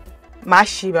mọ́ ni. Màá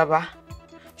ṣe bàbá.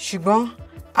 Ṣùgbọ́n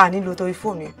a nílò torí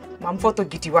fóònù yẹn. Màá mú fọ́tò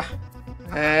gidi wá.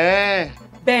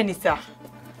 Bẹ́ẹ̀ ni sà.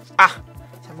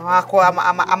 Ṣàmà wa kọ́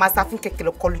a máa sá fún kẹ̀kẹ́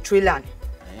lọ kọlu tírélà ni.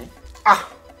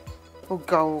 Ó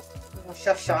ga o. Mo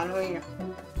ṣàṣàánú èèyàn.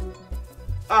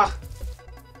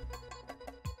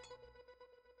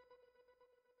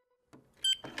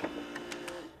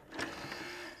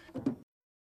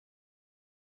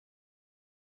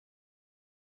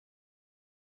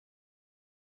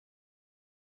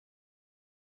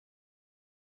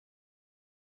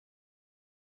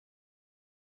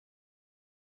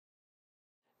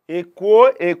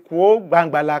 Èkó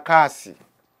gbàngbàlà káàsì.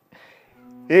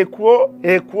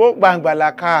 Èkó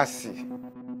gbàngbàlà káàsì.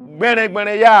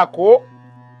 Gbẹ̀rẹ̀gbẹ̀rẹ̀ yá àkó.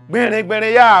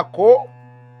 Gbẹ̀rẹ̀gbẹ̀rẹ̀ yá àkó.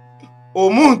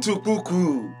 Òmùntùkùkù.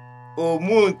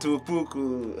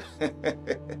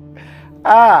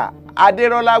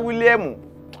 Adérọlá Williams,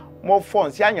 mo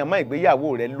fọ̀n sí àyànmọ́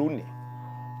ìgbéyàwó rẹ lónìí.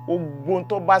 Ogbon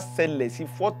tó bá ṣẹlẹ̀ sí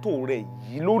fọ́tò rẹ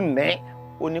yìí lónìí,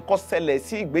 ó ní kó ṣẹlẹ̀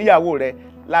sí ìgbéyàwó rẹ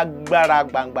lágbára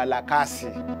gbàngbàlà káàsì.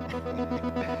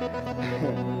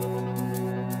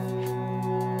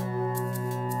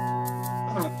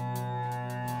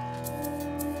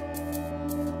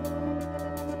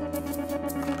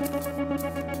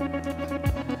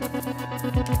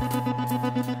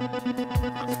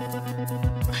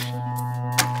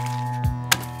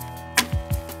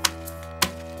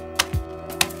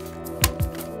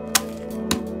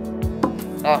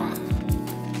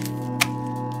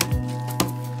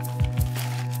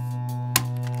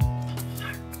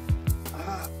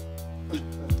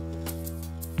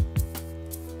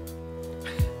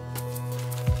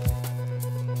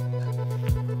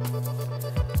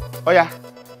 Ọya,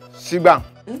 sígbà.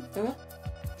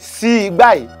 Sí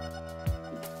igbá yìí.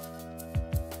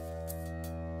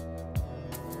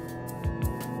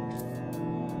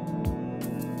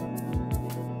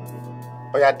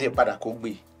 Ọya dé padà kó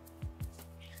gbé.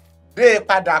 Dé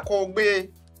padà kó gbé.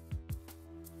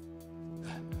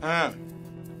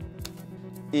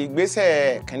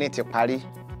 Ìgbésẹ̀ kìíní ti parí.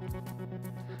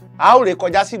 A ó ré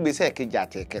kọjá sí ìgbésẹ̀ kejì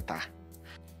àti ẹ̀kẹta.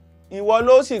 Ìwọ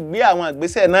ló sì gbé àwọn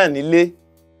ìgbésẹ̀ náà nílé.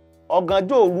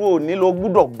 Ọ̀gànjọ́ òru òní ló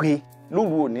gbúdọ̀ gbé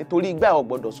lóru òní torí igbá ò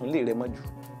gbọ́dọ̀ sùn lé rẹ mọ́jú.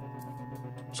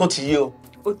 Só ti yé o?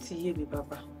 Ó ti yé mi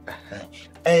bàbá.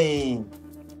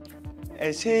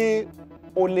 Ṣé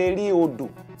o lè rí odò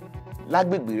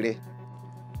lágbègbè rẹ?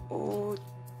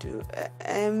 Odò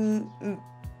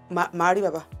màá rí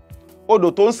bàbá.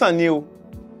 Odò tó ń sàn ni o.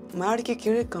 Màá rí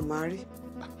kékeré kan màá rí.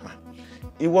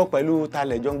 Ìwọ pẹ̀lú ta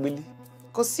lẹjọ ń gbélé?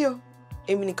 Kò sí o.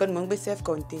 Èmi nìkan ni mò ń gbé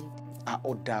self-contained.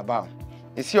 Ó dáa báwọn.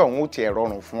 Iṣẹ́ ọ̀hún ó tiẹ̀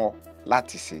rọrùn fún ọ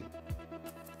láti ṣe.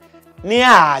 Ní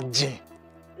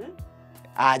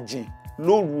àjìn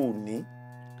lóru òní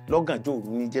lọ́gànjọ́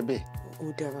òru ní jẹ́ bẹ́ẹ̀.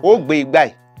 Ó gbé igbá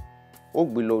ẹ̀, ó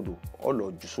gbé lọ́dọ̀, ó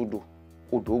lọ jù sódò,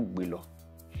 odò ó gbé lọ.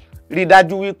 Rí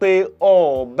dájú wípé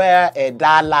ó bá ẹ̀dá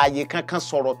alààyè kankan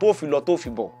sọ̀rọ̀ tó fi lọ tó fi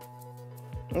bọ̀.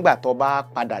 ńgbà tó bá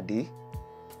padà dé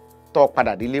tó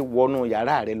padà délé wọnú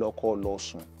yàrá rẹ lọ́kọ́ lọ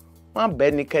sùn má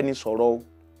bẹ́ẹ̀ ni kẹ́ni sọ̀rọ̀ o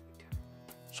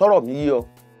sọ̀rọ̀ mi yí ọ.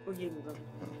 Ó yé mi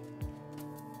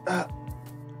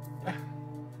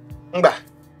bàbá.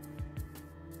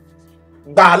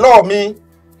 Gbà lọ́ọ̀ mi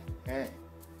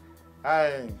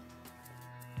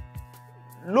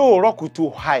lóòrọ̀ kùtù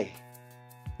hàì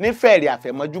ní fẹ̀rẹ̀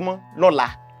àfẹ̀mọ́júmọ́ lọ́la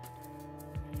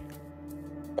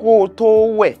kó o tó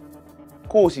wẹ̀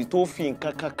kó o sì tó fi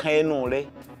nǹkan kankan ẹnu rẹ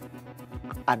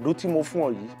àdó tí mo fún ọ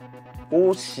yìí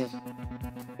ó sì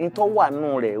nítọ́ wà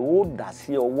nù rẹ̀ ó dà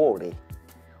sí ọwọ́ rẹ̀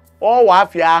ó wàá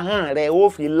fi ahọ́n rẹ̀ ó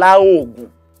fi lá oògùn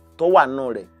tó wà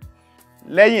nù rẹ̀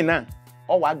lẹ́yìn náà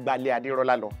ó wàá gbalẹ̀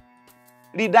Adérọ́lá lọ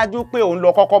rí dájú pé òun lọ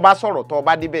kọ́kọ́ bá sọ̀rọ̀ tó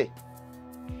bá débẹ̀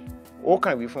ó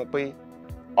kàn wí fún pé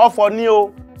ọ̀fọ̀ ni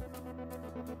o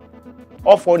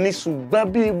ọ̀fọ̀ ni ṣùgbọ́n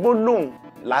bí gbólóhùn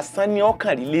lásán ni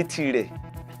ọkàn rí létí rẹ̀.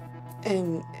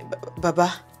 Bàbá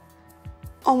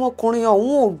ọmọkùnrin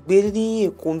ọ̀hún ò gbé ní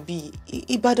Èkó bí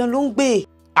Ìbàdàn ló ń gbé.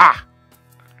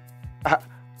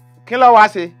 Kí ló wá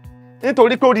ṣe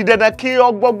nítorí pé ó di dandan kí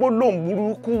ọgbọ́ gbólóhùn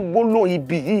burúkú gbólóhùn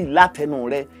ibi yìí látẹnu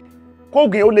rẹ̀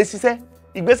kóògùn ó lè ṣiṣẹ́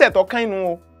ìgbésẹ̀ tó kàn inú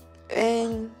o.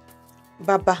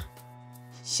 Bàbá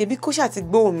ṣebí kó ṣáà ti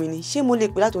gbóhùn mi ni ṣé mo lè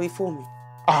pè látòrí fóònù mi.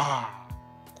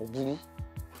 Kò burú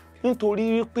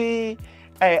nítorí wípé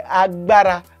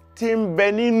agbára tí ń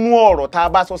bẹ nínú ọ̀rọ̀ tá a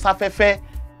bá sọ sáfẹ́fẹ́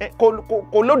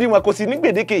kò lódiwọ̀n kò sí ní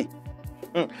gbèdéke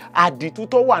àdìtú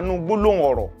tó wà nínú gbólóhùn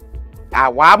ọ̀rọ̀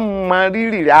àwa mọ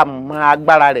rírì rẹ̀ àmọ́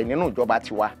agbára rẹ̀ nínú ìjọba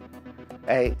tiwa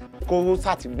kó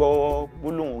sàti gbọ́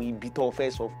gbólóhùn ibi tó fẹ́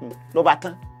sọ fún ló bá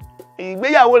tán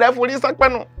ìgbéyàwó rẹ̀ forí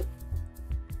sápẹ́nu.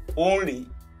 Ó ń rèé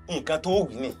nǹkan tó wù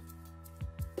ní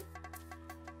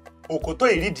òkòtó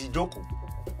ìrídìí jókòó.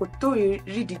 Òkòtó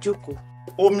ìrídìí jókòó.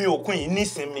 Omi òkun yìí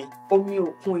nísinmi. Omi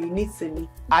òkun yìí nísinmi.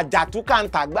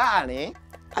 Àjàtúkàǹtà gbáàrín.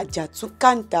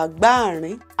 Àjàtúkàǹtà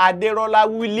gbáàrín. Adérọ́lá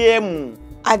William.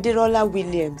 Adérọ́lá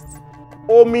Williams.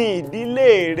 Omi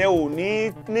ìdílé rẹ ò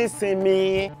ní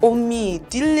nísinmi. Omi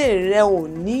ìdílé rẹ ò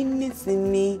ní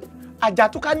nísinmi.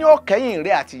 Àjàtúká ní ó kẹ́yìn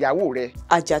rẹ àtìyàwó rẹ.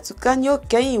 Àjàtúká ní ó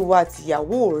kẹ́yìn wa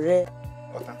àtìyàwó rẹ.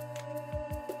 Ọ̀tán.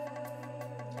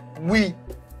 Wí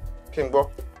kí n gbọ́.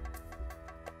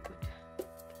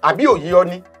 Àbí òye ọ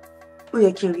ní? Ó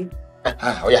yẹ kí n rí.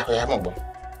 Ọ̀yá mọ̀ gbọ́.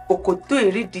 Òkòtó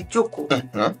ìrídìí jókòó.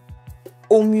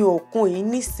 Omi òkun yìí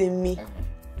nísinmi.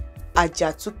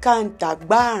 Àjàtúkàǹtà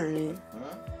gbáàrín.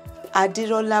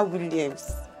 Adérọ́lá Williams.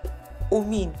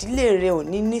 Omi ìdílé rẹ ò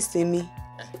ní nísinmi.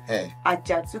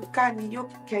 Àjàtúká ni yóò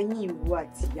kẹ́yìn ìwọ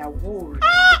àtìyàwó rẹ.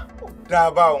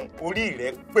 Dábàá òun orí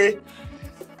rẹ pé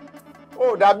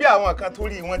ó dàbí àwọn kan tó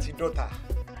rí wọn ti dọ́ta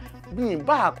bí n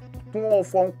bá kún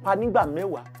ọ̀fọ̀ ń pa nígbà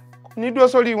mẹ́wàá ní dúró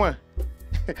sórí wọn.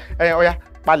 Ọ̀yá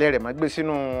palẹ̀ rẹ̀ máa gbé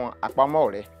sínú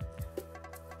àpamọ́ rẹ̀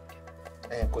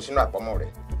kò sínú àpamọ́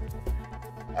rẹ̀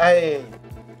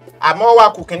àmọ́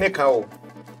wá kù kínní kan o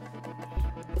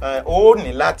ó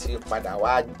ní láti padà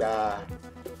wá gba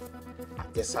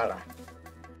àjẹsára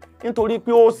nítorí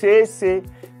pé ó ṣeé ṣe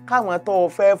káwọn tó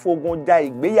fẹ́ fogun ja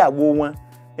ìgbéyàwó wọn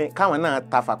káwọn náà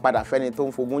tafà padà fẹ́ni tó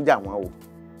ń fogun jà wọ́n o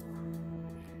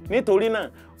nítorí náà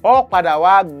ó padà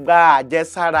wá gba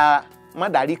àjẹsára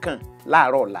mọ́dàrí kan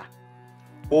láàárọ̀ ọ̀la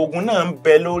oògùn náà ń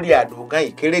bẹ lórí àdògán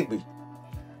ìkérègbè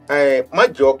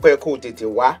mọ́jọ́ pẹ́ kó tètè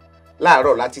wá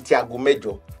láàárọ̀ ọ̀la títí aago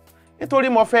 8 nítorí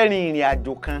mo fẹ́ rin ìrìn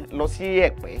àjò kan lọ sí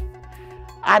Ẹ̀pẹ́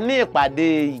a ní ìpàdé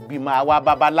ìgbìmọ̀ àwa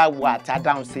babaláwo àti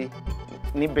adáhunṣe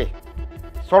níbẹ̀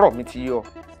sọ̀rọ̀ mi ti yọ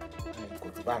kò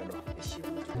tó bá ń lọ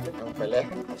pẹ̀lẹ́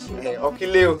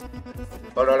ọkílé o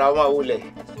ọ̀rọ̀ ra wọn wulẹ̀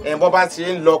bọ́ bá ti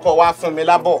ń lọ kọ́ wá fún mi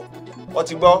lábọ̀ ọ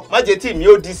ti gbọ́ má jẹ́ tí mi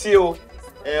ò di sí o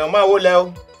má wọlé o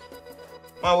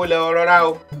má wọlé o rọra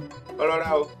o rọra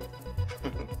o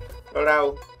rọra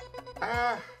o.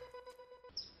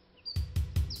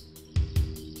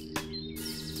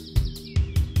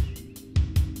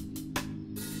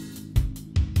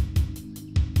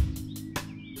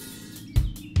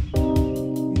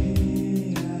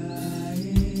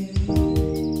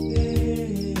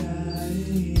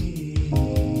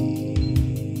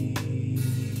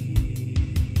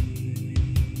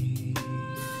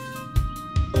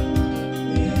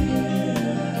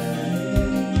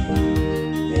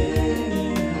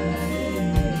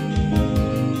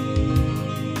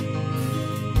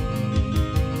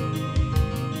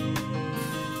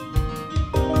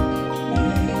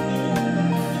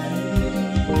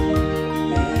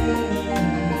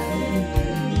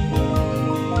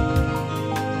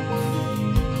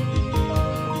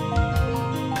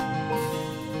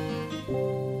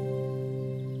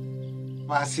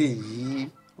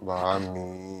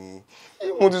 Màámi,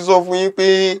 mo ti sọ fún yín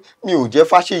pé mi ò jẹ́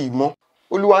Fáṣèyí mọ́.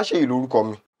 Olúwaṣeyì lórúkọ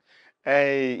mi.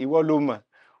 Ìwọ ló mọ̀.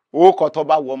 Ó kọ tó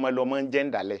bá wọ ọmọ lọmọ ń jẹ́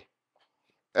ńdálẹ̀.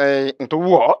 Ǹtó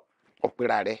wù ọ́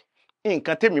ọ̀pẹ̀rà rẹ̀.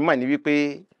 Nǹkan tèmi mọ̀ ni wípé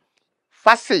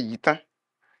Fásèyí tán.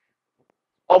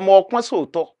 Ọmọ ọpọ́n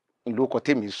sòótọ́ ìlú ọkọ̀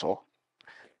tèmi sọ.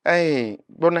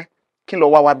 Gbọ́ná kí n lọ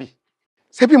wá bí.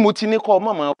 Ṣé bí mo ti ní kọ́ ọmọ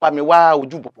mọ̀ pa mi wá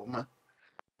ojú bọ̀bọ̀ mọ́?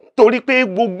 Torí pé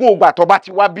gbogbo ìgbà tó bá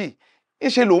ti wá bí,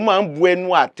 ńṣe ló máa ń bu ẹnu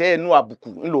àtẹ́ ẹnu àbùkù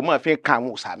ńlò máa fi ń ka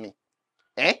àwọn òòṣà mi.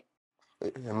 Ẹ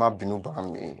má bínú bá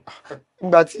mi.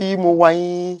 Nígbà tí mo wá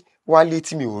yín wálé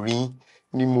tí mi ò rí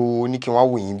ni mo ní kí n wá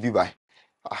wò yín bí báyìí.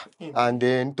 And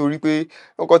then nítorí pé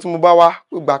ọkọ tí mo bá wá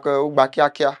ó gbà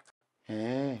kíákíá.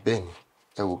 Bẹ́ẹ̀ni,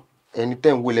 ẹ wò ẹni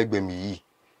tẹ́ ń wò lẹ́gbẹ̀ẹ́ mi yìí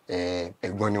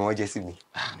ẹ̀gbọ́n ni wọ́n jẹ́ sí mi.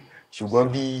 Ṣùgbọ́n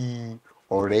bí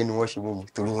ọ̀rẹ́ ni wọ́n ṣe mú mi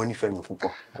torí wọ́n nífẹ̀ẹ́ mi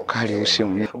púpọ̀. Kárí ó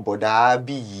ṣeun. Bọ̀dá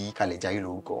bí yìí kalẹ̀ jayé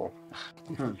lórúkọ wọn.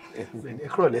 Ẹ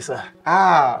kúrò lẹ́sà.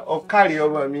 Ọ̀kárí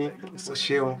ọmọ mi ó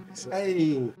ṣeun.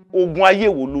 Ogun ayé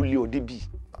wo ló lé ọ débi?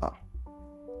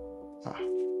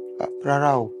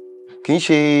 Rárá o, kì í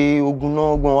ṣe ogun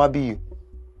náà gbọ́n wá bí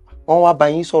wọ́n wá bá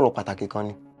yín sọ̀rọ̀ pàtàkì kan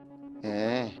ni.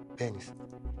 Bẹ́ẹ̀ni.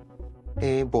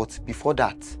 But before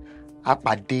that, a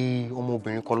pàdé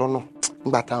ọmọbìnrin kan lọ́nà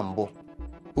nígbà tá à ń bọ̀.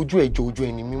 Ojú ẹ̀ jọ ojú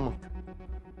ẹni mímọ́.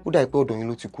 Ó dà pé ọ̀dọ̀ yín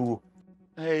ló ti kúrò.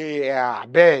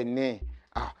 Bẹ́ẹ̀ ni.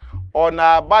 Ọ̀nà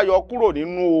àbáyọ kúrò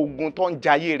nínú ogun tó ń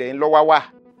jayé rẹ̀ ńlọ́wọ́ wà.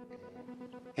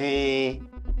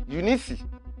 Eunice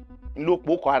ló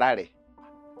pòókọ ara rẹ̀.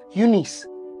 Eunice.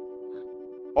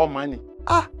 Ọmọ ni.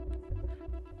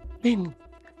 Bẹ́ẹ̀ni.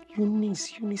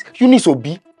 Eunice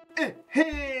Obi.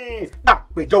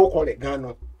 Àpèjọ ọkọ rẹ̀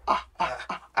gan-an.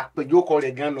 Àpèjọ ọkọ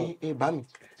rẹ̀ gan-an. Bá mi,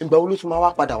 ìgbà wo ló tún máa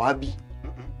wá padà wá bí?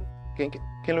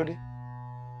 Kí ló dé?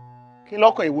 Kí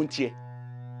lọ́kàn èwo ń tiẹ̀?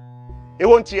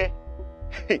 Èwo ń tiẹ̀?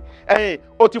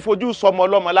 O ti fojú sọmọ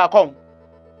ọlọ́mọ lákọ̀ọ́hún.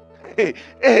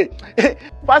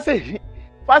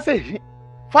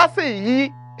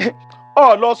 Fásèyí,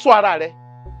 lọ sọ ara rẹ̀.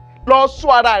 Lọ sọ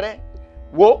ara rẹ̀.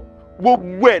 Wo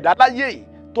gbogbo ẹ̀dá láyé yìí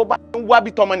tó bá ń wá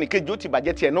bí tọmọ nìkejì ó ti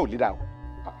bàjẹ́ tiẹ̀ náà ò lè dà o.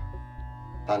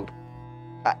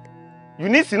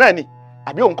 Eunice náà ni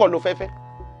àbí òun kọ́ ló fẹ́ fẹ́?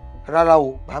 Rárá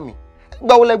o, bá mi.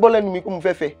 Ìgbà wo lẹ gbọ́ lẹ́nu mi pé mo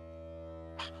fẹ́ fẹ́?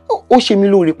 Ó ṣe mí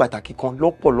lóore pàtàkì kan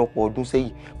lọ́pọ̀lọpọ̀ ọdún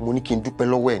sẹ́yìn, mo ní kí n dúpẹ́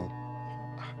lọ́wọ́ ẹ̀ ni.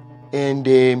 And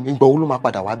ìgbà wo ló máa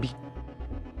padà wá bí?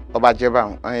 Ọba jẹ́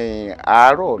báwọn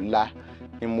àárọ̀ ọ̀la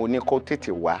ni mo ní kó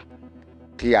tètè wá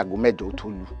kí aago 8 tó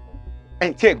lù.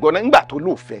 Tí ẹ gbọ́ náà nígbà tó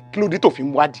lò fẹ́ kí ló dé tó fi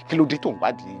ń wádìí kí ló dé tó ń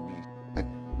wádìí.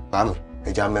 Bá mi,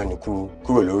 ẹja mẹ́nu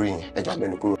kúrò lórí yẹn, ẹja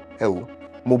mẹ́nu kúrò. Ẹ wò,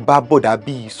 mo bá bọ̀dá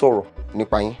bí sọ̀rọ̀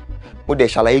nípa yín. Mo dẹ̀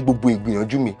ṣàlàyé gbogbo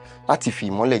ìgbìyànjú mi láti fi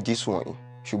ìmọ́lẹ̀ Jésù hàn yín.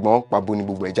 Ṣùgbọ́n pàbó ni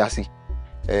gbogbo ẹ̀ já sí.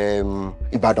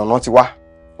 Ìbàdàn náà ti wá.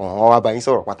 Wọ́n wá bá yín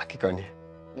sọ̀rọ̀ pàtàkì kan ni.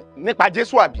 Nípa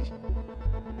Jésù àbí?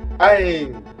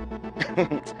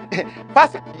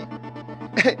 Fásitì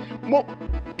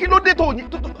kí ló dé tó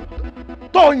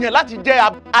yàn láti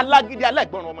jẹ́ alágídí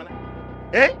aláìgbọràn ọmọ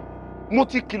náà? Mo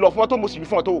ti kìlọ̀ fún ọ tó mo sì wí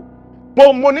fún ọ tó.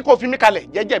 Mo ní kó fi mí kalẹ̀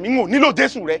jẹ́jẹ́ mi, n ò nílò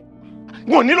Jésù rẹ.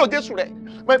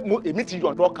 Èmi ti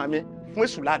yọ̀ǹda ọkàn mi fún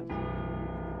èṣù láàlú.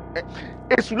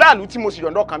 Èṣù láàlú tí mo sì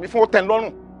yọ̀ǹda ọkàn mi fún ó tẹ́ ń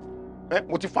lọ́rùn.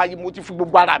 Mo ti fi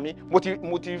gbogbo ara mi mo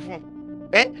ti fún.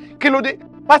 Kí ló dé?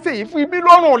 Fásèyí fi mí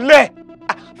lọ́rùn lẹ̀.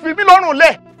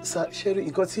 Ṣẹ́rí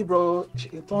nǹkan tí bro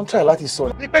tó ń try láti sọ.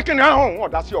 Ní pé kí ni àwọn òun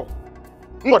ọ̀dá sí ọ?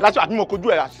 N ọ̀dá sí ọ àbí mo kojú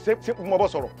ẹ̀ ṣe mo bọ́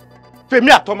sọ̀rọ̀. Fèmí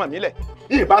àtọmọ mi lẹ̀.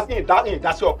 Ìdá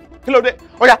sí ọ. Kí ló dé?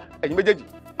 Ọya ẹ̀yin méjèèjì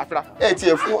àfira.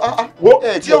 Tiẹ̀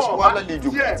fún wa lálejò.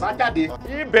 Tí ẹ bá jáde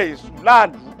ibẹ̀ èṣù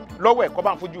láàlú lọ́wọ́ ẹ̀kọ́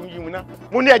bá ń fojú yín wọn náà.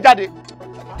 Mo ní ẹ jáde.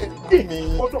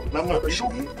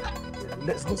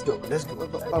 Let's go.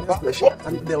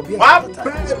 Máa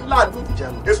bẹ́ẹ̀ láàlú.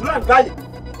 Èṣù láàlú láyè.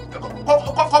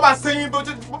 Kọ́ bá sẹ́yìn bó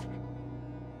ti.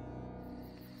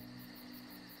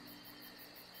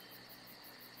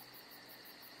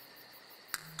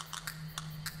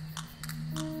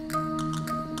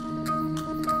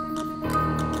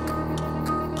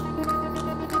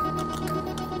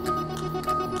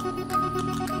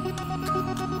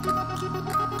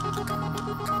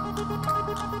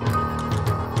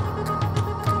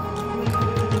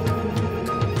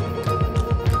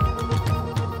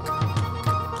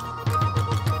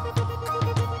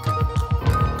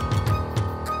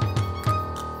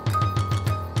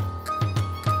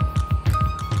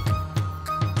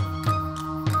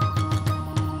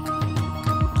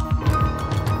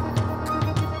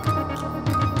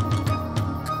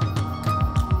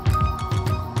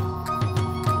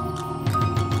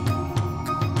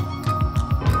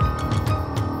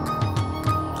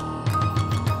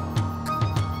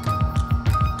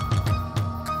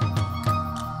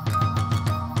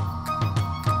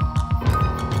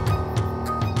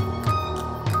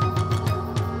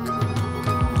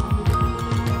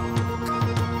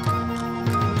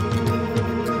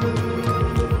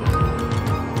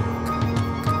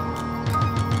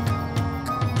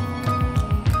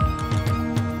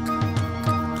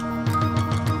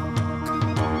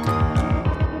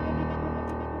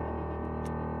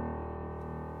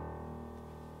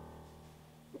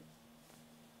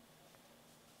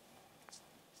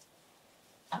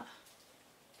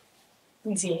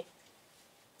 Dear.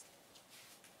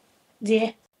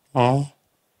 Dear. Oh.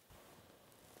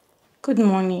 Good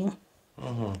morning.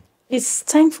 It's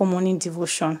time for morning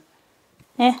devotion.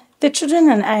 The children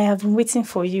and I have been waiting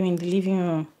for you in the living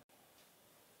room.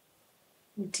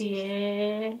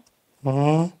 Dear.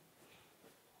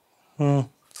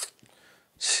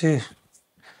 See,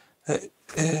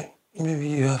 maybe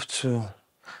you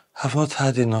have not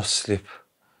had enough sleep.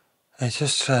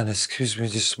 Just try and excuse me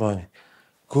this morning.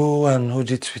 Go and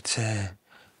hold it with the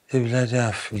bloody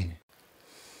Afi.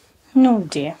 No,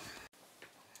 dear.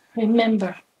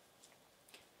 Remember,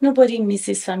 nobody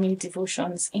misses family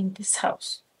devotions in this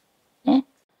house.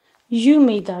 You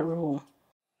made that rule.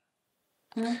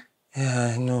 Yeah,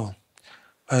 I know.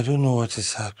 I don't know what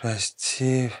is happening. I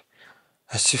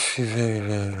still feel very,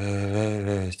 very, very, very,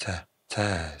 very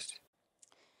tired.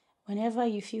 Whenever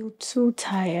you feel too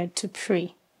tired to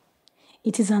pray,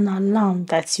 it is an alarm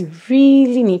that you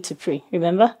really need to pray.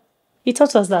 Remember? He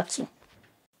taught us that too.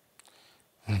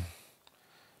 It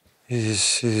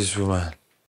is, woman.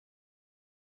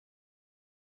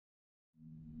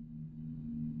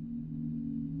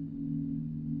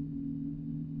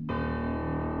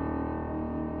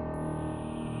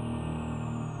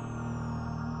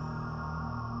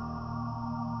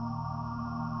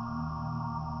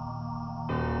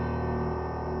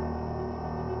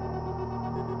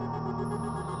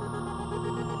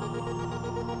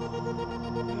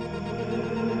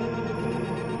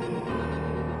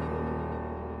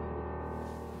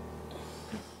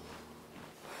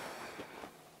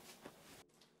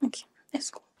 Okay,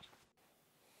 let's go.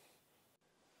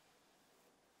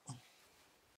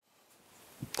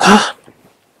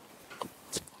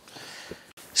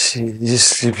 See, this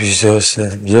sleep is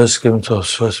just came to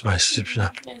obstruct my sleep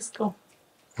now. Let's go.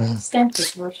 It's time to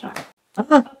devotion.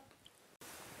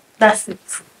 That's it.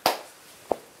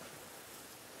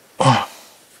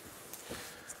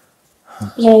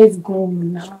 Let's go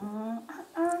now.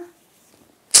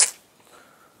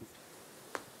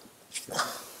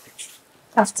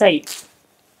 After you.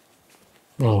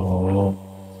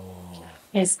 Oh.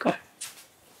 Let's go.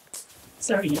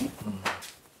 Sorry.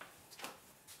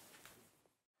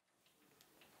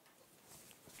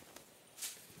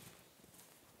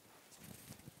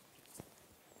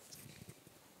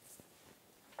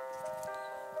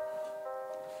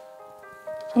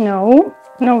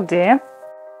 No, dear.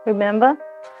 Remember,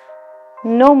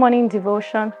 no morning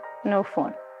devotion, no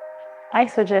phone. I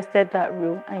suggested that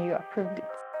rule and you approved it.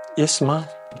 Yes, ma'am.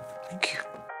 Thank you.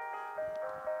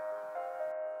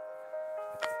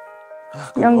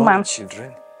 Young man.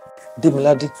 Children.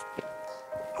 Damilola,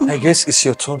 I guess it's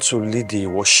your turn to lead the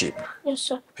worship. Yes,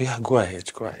 sir. Yeah, go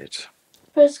ahead, go ahead.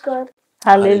 Praise God.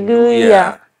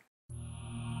 Hallelujah.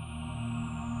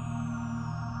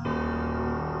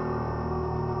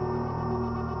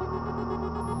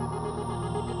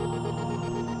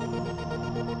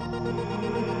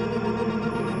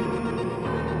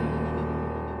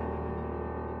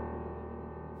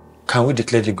 Can we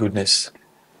declare the goodness?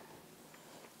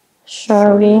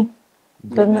 Surely,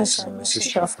 goodness and mercy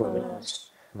shall follow us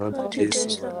all the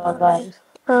days of our life.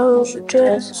 I will rejoice in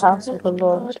the House house of the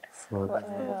Lord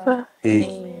forever.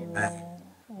 Amen.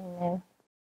 Amen.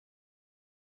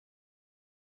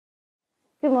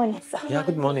 Good morning, sir. Yeah,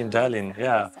 good morning, darling.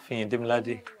 Yeah,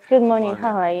 Damilola. Good morning.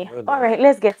 How are you? Well done. All right,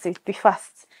 let's get it. Be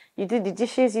fast. You do the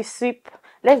dishes, you sweep.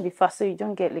 Let's be fast so you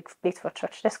don't get late for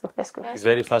church. Let's go. Let's go. He's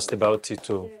very fast about it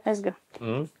too. Let's go.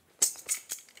 Hmm?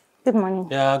 Good morning.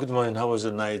 Yeah, good morning. How was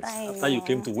the night? After you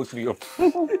came to wake me up.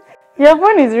 Your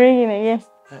phone is ringing again.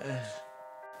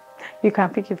 You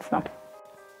can pick it up.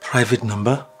 Private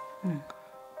number?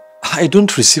 I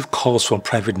don't receive calls from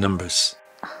private numbers.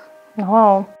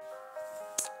 Wow.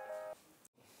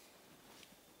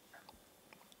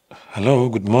 Hello,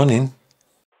 good morning.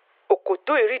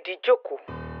 Òkòtó ìrídìí jókòó,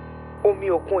 omi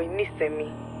òkun ìnísẹ̀mí,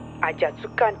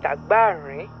 àjàtúkàǹtà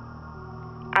gbáàrín.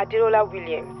 Damilola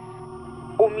Williams,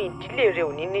 omi ìdílé rẹ̀ ò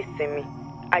ní nísẹ̀mí,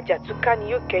 àjàtúkà ni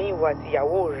yóò kẹ́yìn wá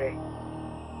àtìyàwó rẹ̀.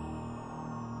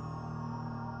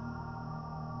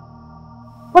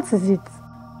 What is it?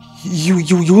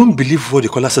 You won't believe what the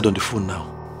caller said on the phone now.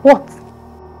 What?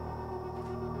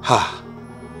 Ha.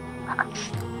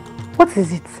 What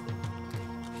is it?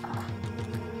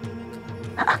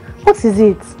 What is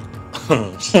it?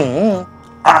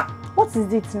 What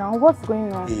is it now? What's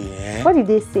going on? Yeah. What did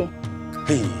they say?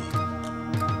 Hey.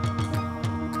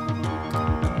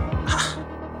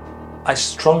 I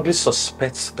strongly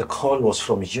suspect the call was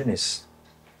from Eunice.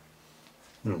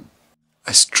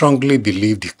 I strongly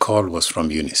believe the call was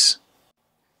from Eunice.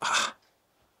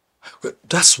 Well,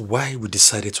 that's why we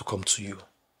decided to come to you.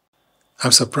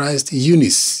 I'm surprised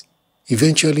Eunice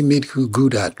eventually made you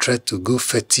good at try to go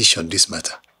fetish on this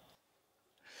matter?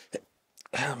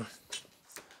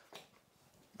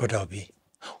 Brother Obi,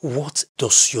 what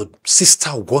does your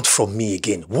sister want from me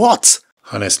again? What?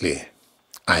 Honestly,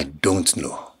 I don't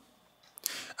know.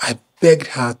 I begged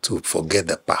her to forget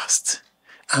the past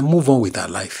and move on with her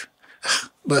life.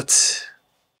 But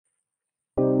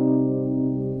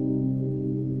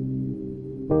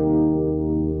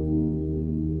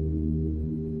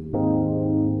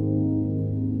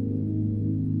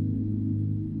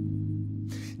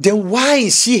then why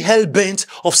is she hell-bent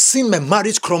of seeing my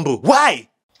marriage crumble? Why?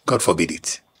 God forbid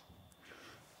it.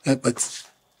 But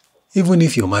even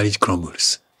if your marriage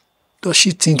crumbles, does she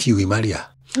think you will marry her?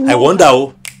 No. I wonder.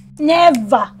 Oh.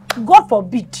 Never. God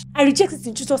forbid. I reject it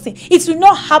in Jesus' name. It will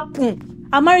not happen.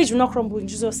 Our marriage will not crumble in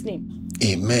Jesus' name.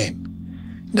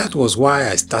 Amen. That was why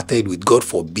I started with God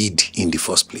forbid in the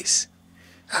first place.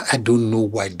 I don't know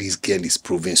why this girl is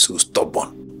proving so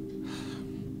stubborn.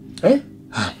 Eh?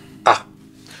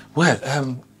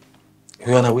 Well,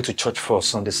 we're on our way to church for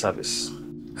Sunday service.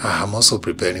 I'm also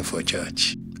preparing for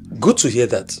church. Good to hear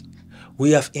that.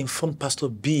 We have informed Pastor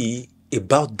B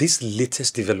about this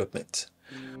latest development.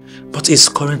 But he's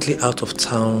currently out of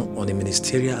town on a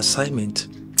ministerial assignment.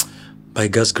 By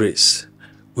God's grace,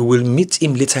 we will meet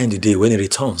him later in the day when he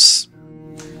returns.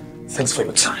 Thanks for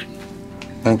your time.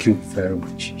 Thank you very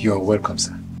much. You're welcome,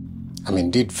 sir. I'm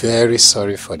indeed very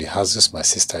sorry for the hassles my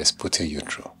sister is putting you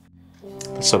through.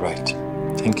 It's all right.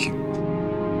 Thank you.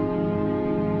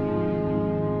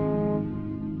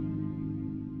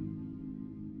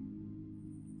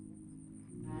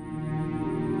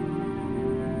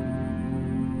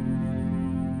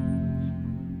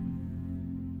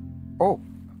 Oh,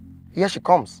 here she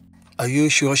comes. Are you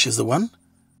sure she's the one?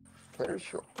 Very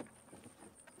sure.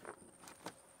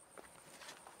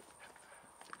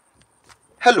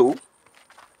 Hello.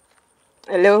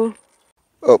 Hello.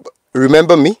 Oh,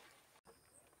 remember me?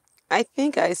 I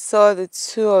think I saw the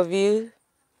two of you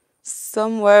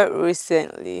somewhere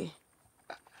recently.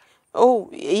 Oh,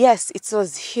 yes, it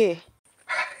was here.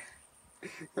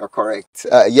 You're correct.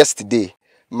 Yesterday,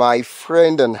 my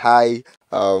friend and I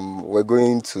were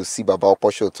going to see Baba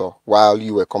Olushola while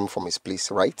you were coming from his place,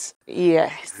 right?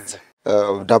 Yes.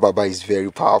 That Baba is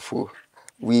very powerful.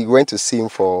 We went to see him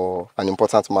for an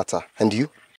important matter. And you?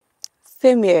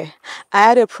 Same here. I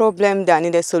had a problem that I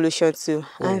needed a solution to.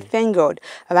 And thank God,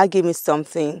 Baba gave me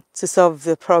something to solve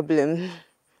the problem.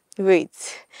 Wait,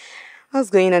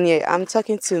 what's going on here? I'm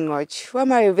talking too much. Why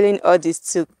am I revealing all this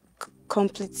to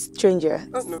complete strangers?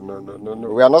 No.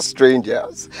 We are not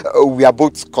strangers. We are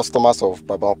both customers of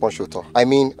Baba Olushola. I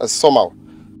mean, somehow.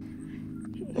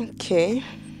 Okay.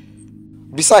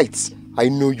 Besides, I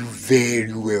know you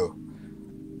very well.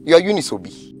 You are Eunice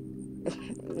Obi.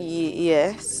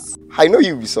 Yes. I know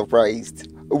you'll be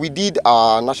surprised. We did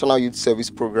our National Youth Service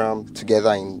program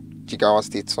together in Jigawa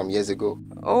State some years ago.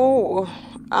 Oh,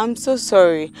 I'm so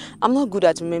sorry. I'm not good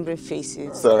at remembering faces.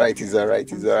 It's alright.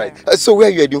 So where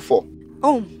are you heading for?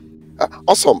 Oh.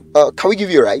 Awesome. Can we give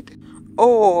you a ride?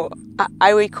 Oh,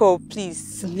 I will call,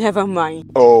 please. Never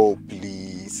mind. Oh,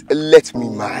 please. Let me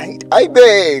mind. I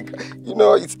beg. You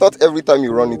know, it's not every time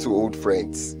you run into old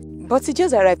friends. But he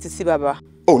just arrived to see Baba.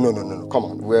 Oh, no. Come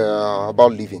on. We're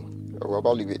about leaving.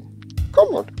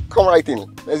 Come on. Come right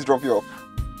in. Let's drop you off.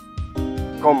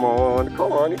 Come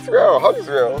on. It's well. All is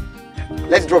well.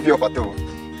 Let's drop you off at home.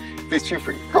 Please feel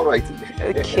free. Come right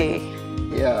in. Okay.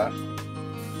 Yeah.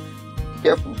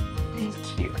 Careful.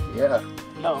 Thank you. Yeah.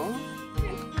 No.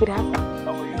 Good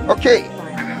afternoon. Okay.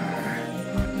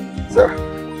 So,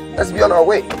 let's be on our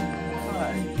way.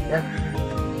 Yeah.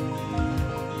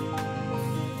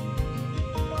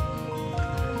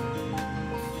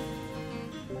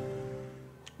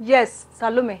 Yes,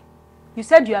 Salome. You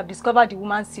said you have discovered the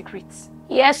woman's secrets.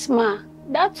 Yes, ma.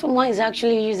 That woman is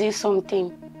actually using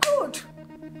something. Good.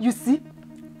 You see?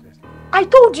 I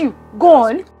told you. Go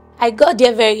on. I got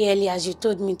there very early as you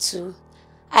told me to.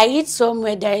 I hid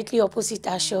somewhere directly opposite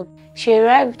her shop. She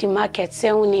arrived at the market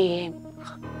 7 a.m.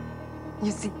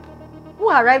 You see, who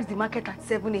arrives the market at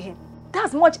 7 a.m.?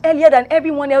 That's much earlier than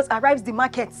everyone else arrives the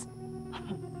market.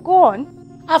 Go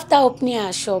on. After opening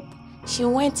her shop, she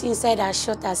went inside and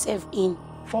shut herself in.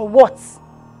 For what?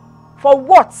 For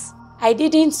what? I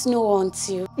didn't know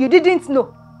until... You didn't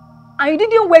know? And you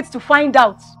didn't wait to find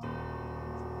out?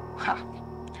 Ha.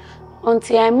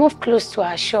 Until I moved close to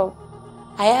her shop,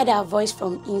 I heard her voice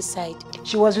from inside.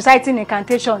 She was reciting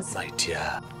incantations. My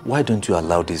dear, why don't you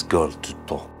allow this girl to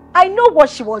talk? I know what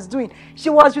she was doing. She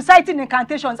was reciting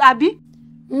incantations, Abby.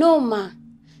 No, ma.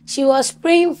 She was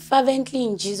praying fervently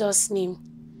in Jesus' name.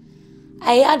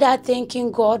 I heard her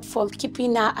thanking God for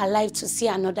keeping her alive to see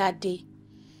another day.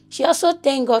 She also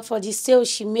thanked God for the sale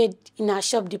she made in her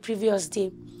shop the previous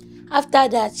day. After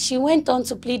that, she went on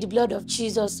to plead the blood of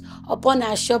Jesus upon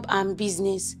her shop and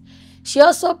business. She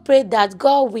also prayed that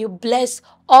God will bless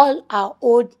all her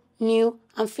old, new,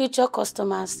 and future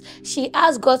customers. She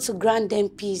asked God to grant them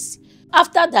peace.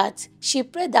 After that, she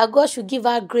prayed that God should give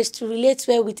her grace to relate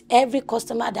well with every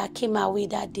customer that came her way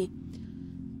that day.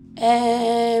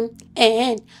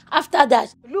 And after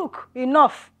that, Look,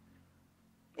 enough.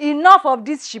 Enough of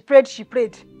this she prayed.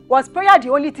 Was prayer the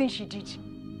only thing she did?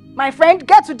 My friend,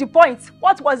 get to the point.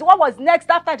 What was next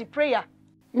after the prayer?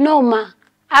 No, ma.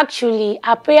 Actually,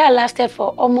 her prayer lasted for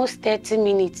almost 30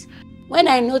 minutes. When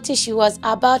I noticed she was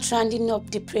about rounding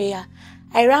up the prayer,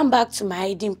 I ran back to my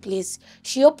hiding place.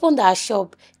 She opened her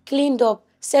shop, cleaned up,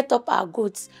 set up her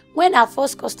goods. When her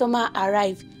first customer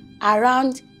arrived,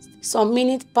 around some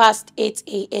minutes past 8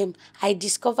 a.m., I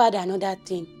discovered another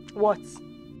thing. What?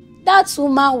 That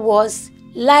woman was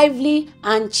lively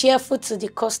and cheerful to the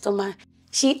customer.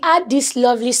 She had this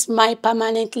lovely smile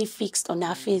permanently fixed on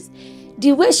her face.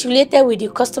 The way she related with the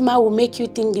customer will make you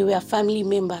think they were family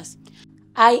members.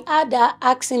 I had her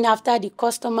asking after the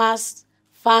customer's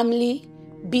family,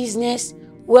 business,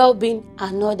 well-being,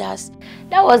 and others.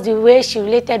 That was the way she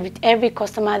related with every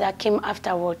customer that came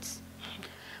afterwards.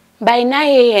 By 9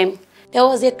 a.m., there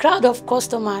was a crowd of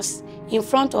customers in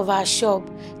front of our shop.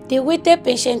 They waited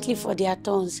patiently for their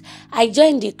turns. I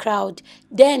joined the crowd.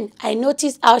 Then I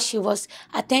noticed how she was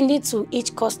attending to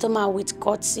each customer with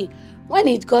courtesy. When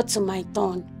it got to my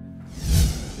turn.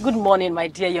 Good morning, my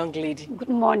dear young lady. Good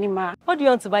morning, ma. What do you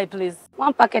want to buy, please?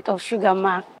 1 packet of sugar,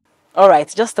 ma. All right,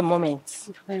 just a moment.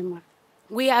 Thank you very much.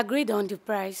 We agreed on the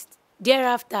price.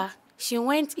 Thereafter, she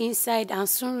went inside and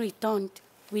soon returned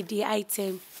with the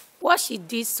item. What she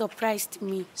did surprised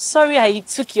me. Sorry I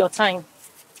took your time.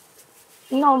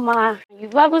 No, ma.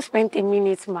 You've almost spent a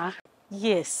minute, ma.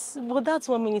 Yes, but that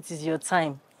 1 minute is your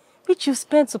time, which you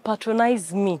spent to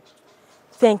patronize me.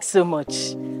 Thanks so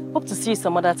much. Hope to see you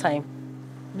some other time.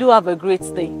 Do have a great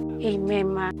day.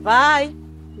 Amen, ma. Bye.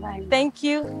 Bye. Thank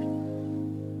you.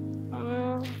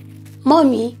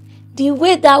 Mommy, the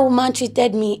way that woman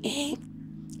treated me,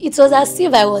 it was as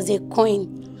if I was a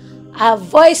coin. Her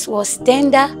voice was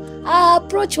tender. Her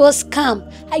approach was calm.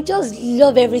 I just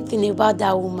love everything about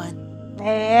that woman.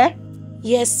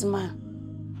 Yes, ma.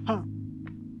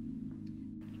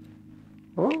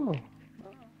 Oh,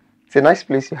 it's a nice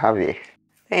place you have here.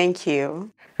 Thank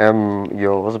you.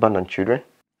 Your husband and children?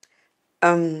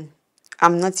 I'm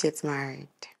not yet married.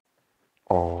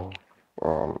 Oh,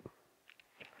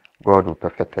 God will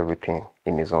perfect everything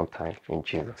in His own time, in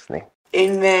Jesus' name.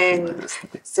 Amen.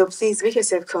 So please make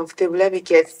yourself comfortable. Let me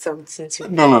get something to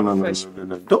eat. No.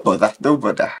 Don't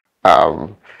bother.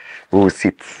 We will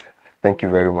sit. Thank you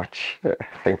very much.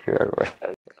 Thank you very much.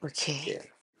 Okay.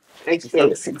 Okay.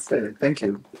 Thank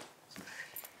you.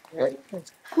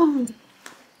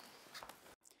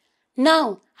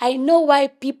 Now, I know why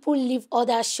people leave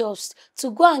other shops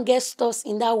to go and get stuff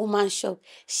in that woman's shop.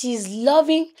 She's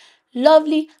loving,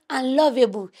 lovely, and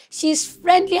lovable. She's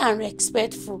friendly and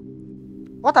respectful.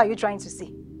 What are you trying to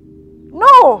say?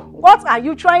 No! What are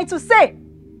you trying to say?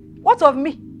 What of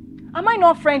me? Am I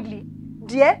not friendly,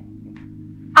 dear?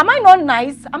 Am I not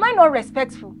nice? Am I not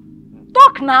respectful?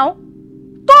 Talk now.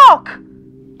 Talk!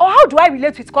 Or how do I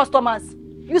relate with customers?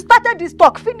 You started this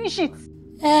talk, finish it.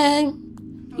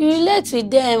 You relate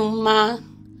with them, ma.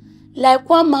 Like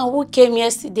one man who came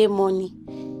yesterday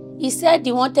morning. He said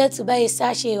he wanted to buy a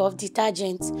sachet of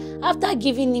detergent. After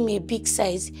giving him a big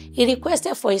size, he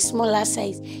requested for a smaller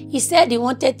size. He said he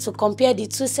wanted to compare the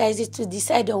two sizes to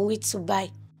decide on which to buy.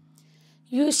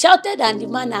 You shouted at the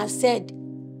man and said,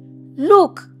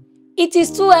 "Look, it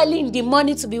is too early in the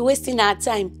morning to be wasting our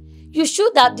time. You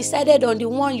should have decided on the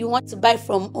one you want to buy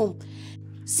from home.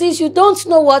 Since you don't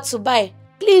know what to buy,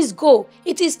 please go.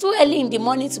 It is too early in the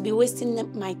morning to be wasting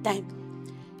my time."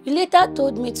 You later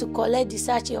told me to collect the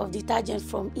sachet of detergent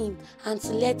from him and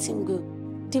to let him go.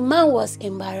 The man was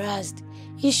embarrassed.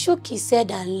 He shook his head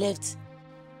and left.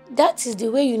 That is the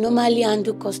way you normally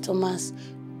handle customers.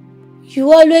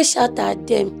 You always shout at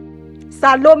them.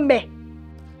 Salome.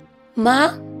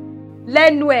 Ma?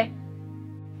 Lenwe.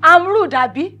 I'm rude,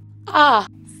 Abi.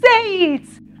 Say it.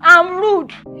 I'm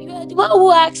rude. You are the one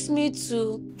who asked me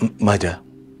to. My dear,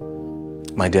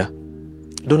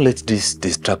 don't let this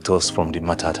distract us from the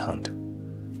matter at hand.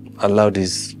 Allow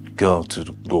this girl to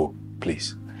go,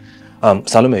 please.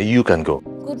 Salome, you can go.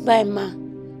 Goodbye, ma.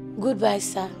 Goodbye,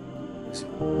 sir.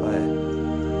 Bye.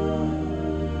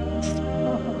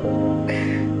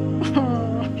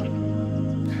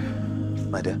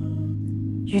 My dear,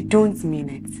 You don't mean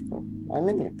it. I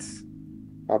mean it.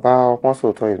 Baba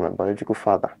Okonsoto is my biological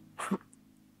father.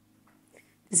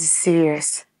 This is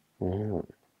serious.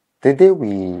 The day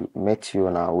we met you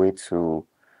on our way to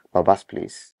Baba's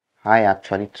place, I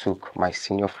actually took my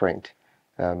senior friend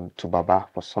to Baba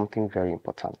for something very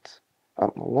important.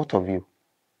 What of you?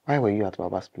 Why were you at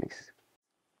Baba's place?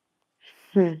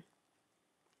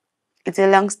 It's a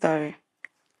long story.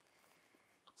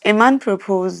 A man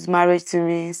proposed marriage to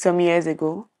me some years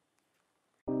ago.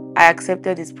 I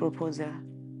accepted his proposal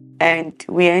and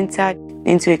we entered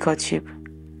into a courtship.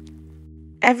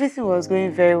 Everything was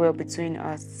going very well between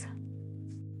us.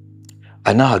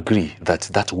 I now agree that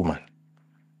that woman,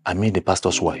 I mean the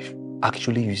pastor's wife,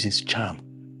 actually uses charm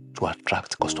to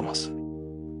attract customers.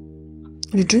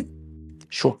 You do?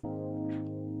 Sure.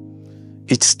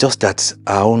 It's just that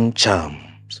our own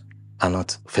charms are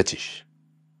not fetish.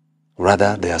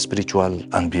 Rather, they are spiritual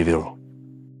and behavioral.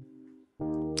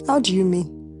 How do you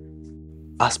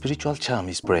mean? Our spiritual charm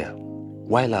is prayer,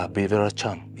 while our behavioral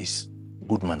charm is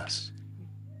good manners.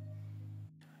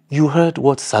 You heard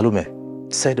what Salome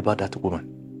said about that woman.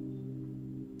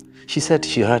 She said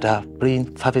she heard her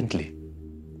praying fervently.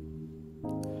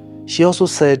 She also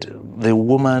said the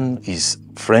woman is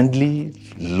friendly,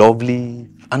 lovely,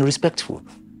 and respectful.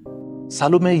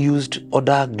 Salome used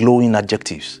other glowing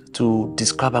adjectives to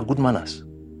describe her good manners.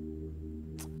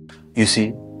 You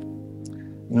see,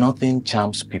 nothing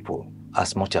charms people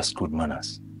as much as good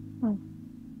manners.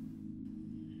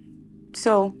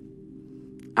 So,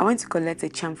 I went to collect a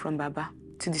charm from Baba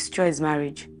to destroy his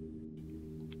marriage.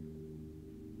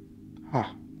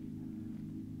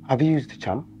 Have you used the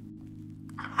charm?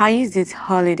 I used it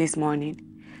early this morning,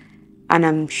 and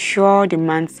I'm sure the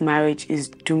man's marriage is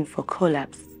doomed for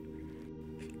collapse.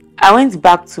 I went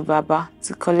back to Baba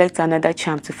to collect another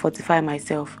charm to fortify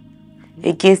myself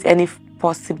against any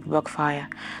possible backfire,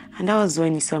 and that was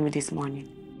when he saw me this morning.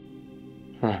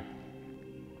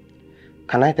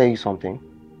 Can I tell you something?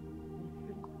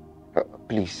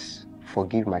 Please,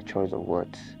 forgive my choice of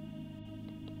words.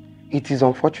 It is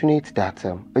unfortunate that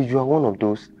you are one of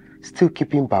those still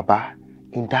keeping Baba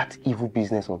in that evil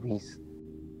business of his.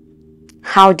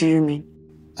 How do you mean?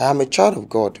 I am a child of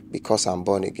God because I'm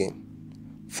born again.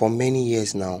 For many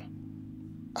years now,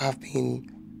 I've been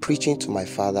preaching to my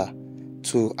father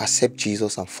to accept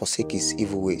Jesus and forsake his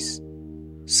evil ways.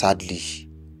 Sadly,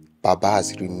 Baba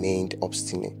has remained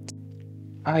obstinate.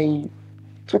 I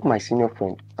took my senior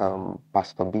friend,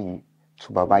 Pastor B,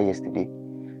 to Baba yesterday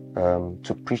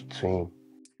to preach to him,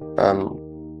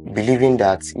 believing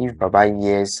that if Baba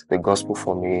hears the gospel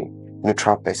from a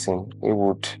neutral person, he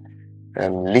would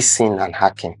listen and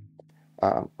hearken.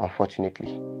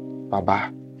 Unfortunately,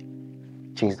 Baba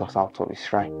chased us out of his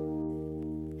shrine.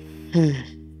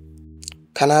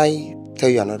 Can I tell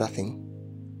you another thing?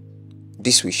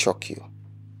 This will shock you.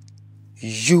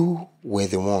 You were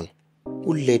the one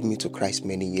who led me to Christ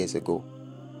many years ago.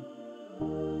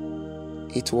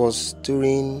 It was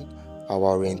during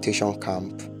our orientation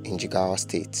camp in Jigawa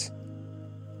State.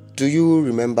 Do you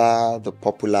remember the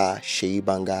popular Sheyi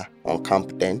Banga on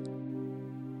camp then?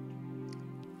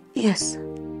 Yes.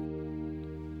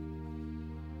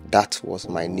 That was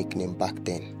my nickname back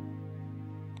then.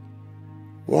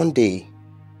 One day,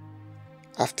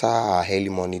 after our early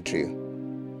morning drill,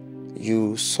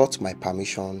 you sought my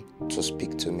permission to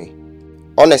speak to me.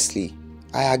 Honestly,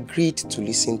 I agreed to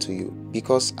listen to you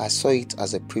because I saw it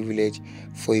as a privilege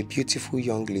for a beautiful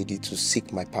young lady to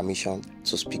seek my permission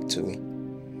to speak to me.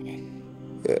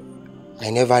 I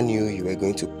never knew you were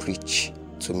going to preach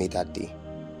to me that day.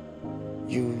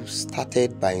 You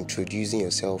started by introducing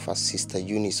yourself as Sister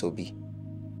Eunice Obi.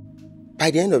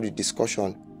 By the end of the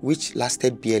discussion, which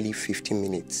lasted barely 15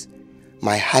 minutes,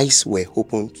 my eyes were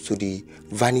opened to the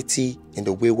vanity and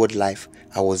the wayward life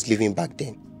I was living back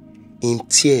then. In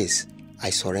tears, I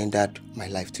surrendered my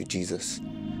life to Jesus.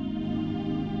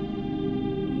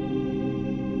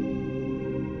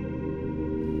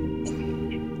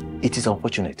 It is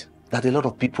unfortunate that a lot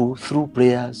of people, through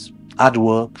prayers, hard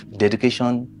work,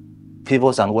 dedication,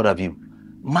 favors and what have you,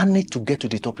 manage to get to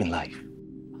the top in life.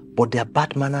 But their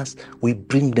bad manners will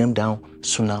bring them down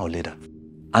sooner or later.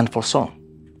 And for some,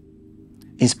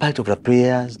 in spite of their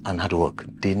prayers and hard work,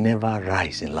 they never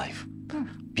rise in life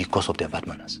because of their bad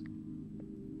manners.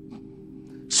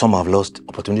 Some have lost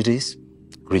opportunities,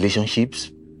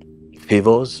 relationships,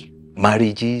 favors,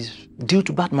 marriages due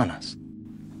to bad manners.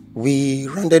 We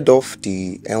rounded off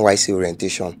the NYC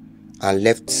orientation and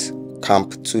left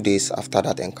camp 2 days after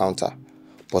that encounter.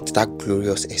 But that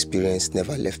glorious experience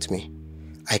never left me.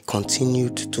 I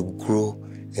continued to grow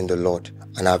in the Lord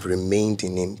and have remained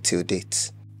in Him till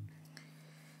date.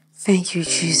 Thank you,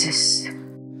 Jesus.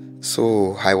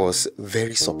 So I was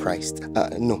very surprised.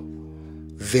 No,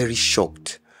 very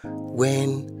shocked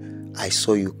when I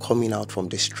saw you coming out from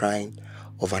the shrine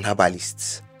of an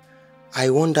herbalist. I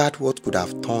wondered what could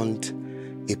have turned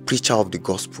a preacher of the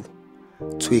gospel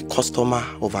to a customer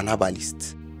of an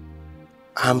herbalist.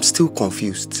 I'm still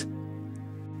confused.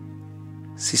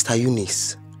 Sister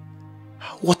Eunice,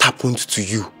 what happened to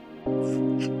you?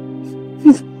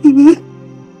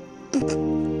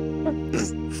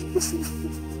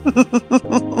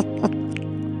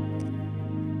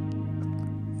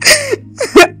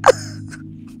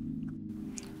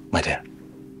 My dear,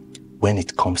 when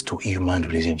it comes to human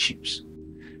relationships,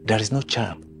 there is no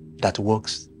charm that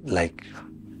works like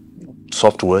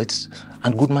soft words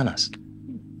and good manners.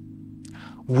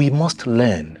 We must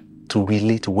learn to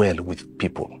relate well with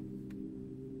people.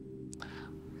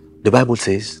 The Bible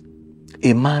says,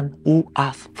 a man who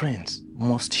hath friends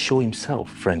must show himself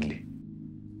friendly.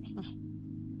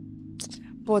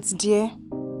 But dear,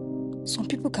 some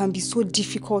people can be so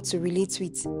difficult to relate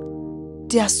with.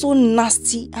 They are so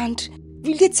nasty and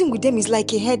relating with them is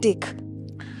like a headache.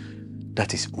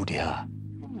 That is who they are.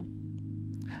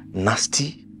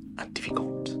 Nasty and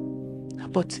difficult.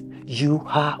 But you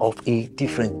are of a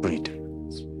different breed.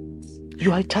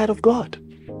 You are a child of God.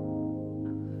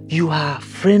 You are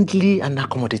friendly and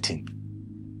accommodating.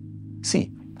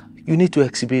 See, you need to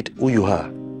exhibit who you are,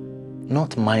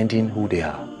 not minding who they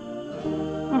are.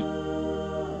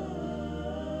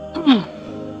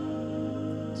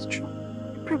 It's true.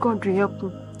 Pray God will help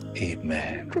me.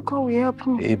 Amen. Pray God will help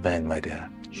me. Amen, my dear.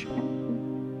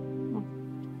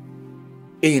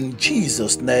 In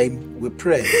Jesus' name we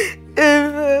pray.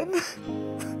 Amen.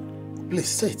 Please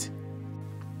sit.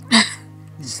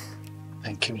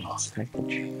 Thank you, Lord.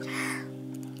 Thank you.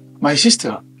 My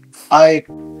sister, I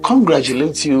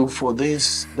congratulate you for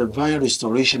this divine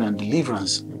restoration and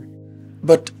deliverance.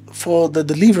 But for the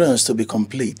deliverance to be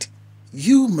complete,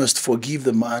 you must forgive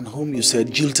the man whom you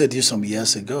said jilted you some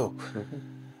years ago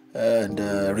and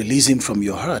release him from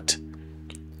your heart.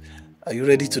 Are you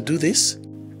ready to do this?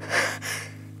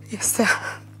 Yes, sir.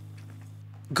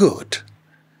 Good.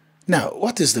 Now,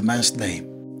 what is the man's name?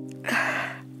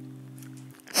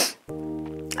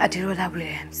 Damilola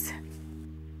Williams.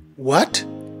 What?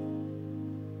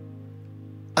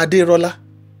 Damilola?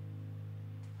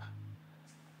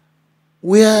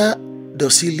 Where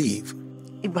does he live?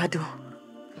 Ibadan.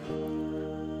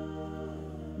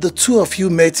 The two of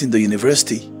you met in the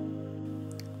university?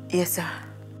 Yes, sir.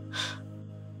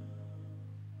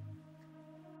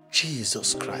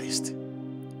 Jesus Christ.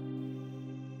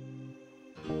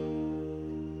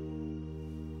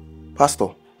 Pastor,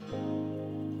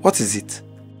 what is it?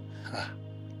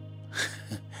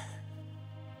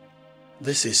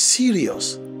 This is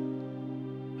serious.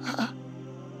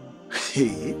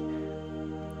 Hey,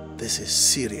 this is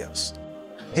serious.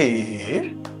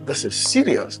 Hey, this is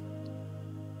serious.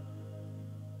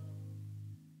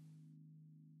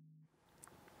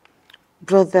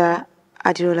 Brother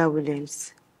Damilola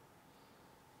Williams,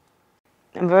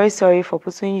 I'm very sorry for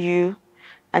putting you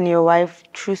and your wife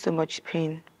through so much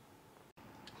pain.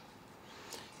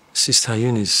 Sister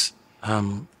Eunice,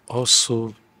 I'm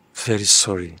also very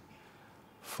sorry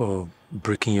for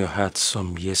breaking your heart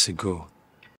some years ago.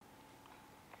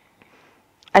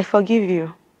 I forgive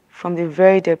you from the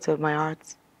very depth of my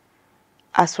heart.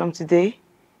 As from today,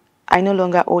 I no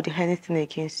longer hold anything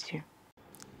against you.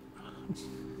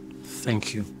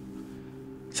 Thank you.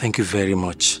 Thank you very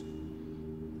much.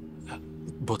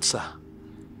 But sir,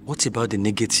 what about the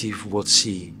negative words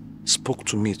she spoke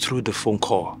to me through the phone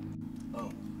call?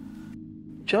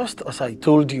 Just as I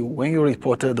told you when you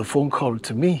reported the phone call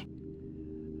to me,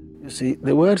 you see,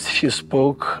 the words she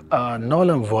spoke are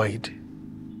null and void,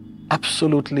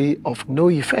 absolutely of no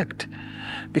effect,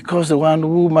 because the one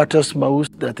who matters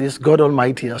most, that is God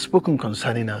Almighty, has spoken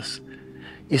concerning us.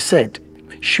 He said,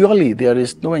 surely there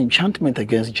is no enchantment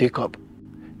against Jacob,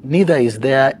 neither is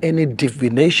there any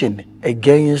divination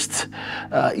against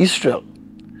Israel.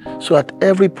 So at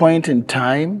every point in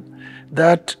time,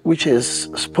 that which is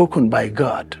spoken by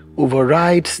God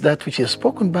overrides that which is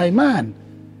spoken by man.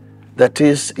 That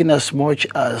is, inasmuch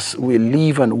as we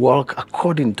live and walk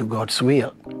according to God's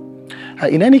will.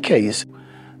 In any case,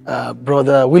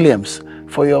 Brother Williams,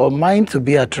 for your mind to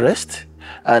be at rest,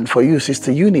 and for you,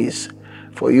 Sister Eunice,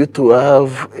 for you to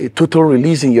have a total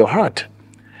release in your heart,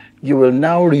 you will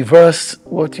now reverse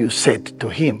what you said to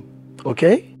him,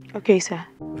 okay? Okay, sir.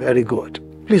 Very good.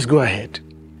 Please go ahead.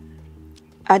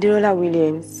 Damilola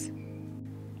Williams,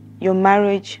 your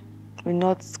marriage will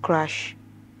not crash.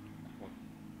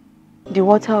 The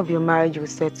water of your marriage will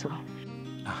settle.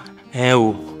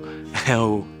 Oh,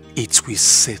 Oh, it will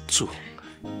settle.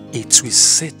 It will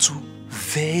settle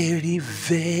very,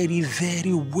 very,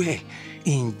 very well.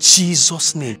 In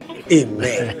Jesus' name.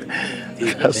 Amen.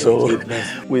 Amen. So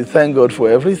Amen. we thank God for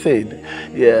everything.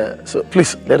 Yeah. So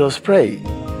please let us pray.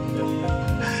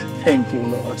 Thank you,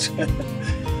 Lord.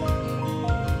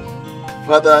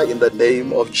 Father, in the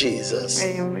name of Jesus.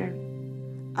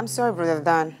 Amen. I'm sorry, Brother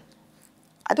Dan.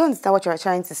 I don't understand what you are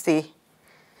trying to say.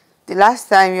 The last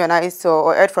time you and I saw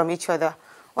or heard from each other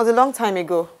was a long time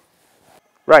ago.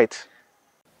 Right.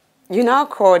 You now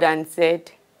called and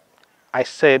said... I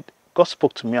said, God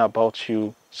spoke to me about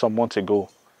you some months ago.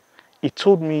 He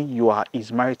told me you are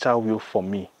his marital will for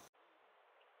me.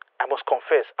 I must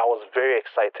confess, I was very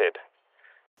excited.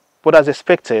 But as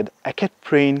expected, I kept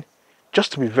praying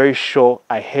just to be very sure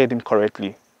I heard him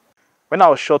correctly. When I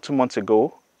was sure 2 months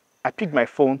ago, I picked my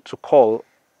phone to call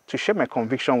to share my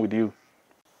conviction with you.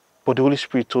 But the Holy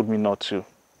Spirit told me not to.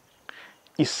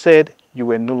 He said you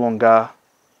were no longer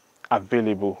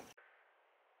available.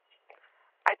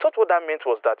 I thought what that meant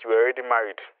was that you were already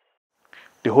married.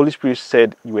 The Holy Spirit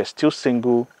said you were still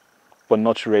single, but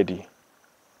not ready.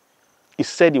 He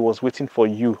said he was waiting for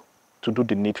you to do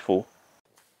the needful.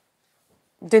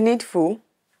 The needful?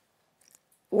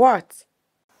 What?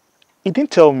 He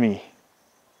didn't tell me.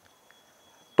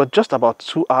 But just about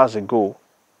 2 hours ago,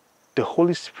 the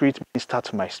Holy Spirit ministered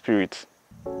to my spirit.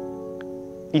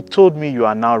 He told me you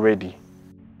are now ready,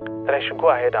 that I should go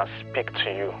ahead and speak to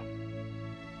you.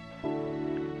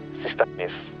 Sister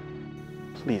Miss,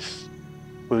 please,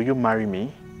 will you marry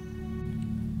me?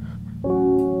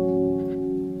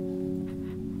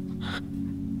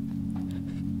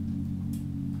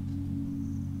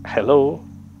 Hello?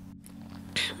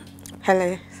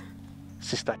 Hello.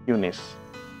 Sister Eunice,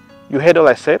 you heard all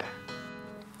I said?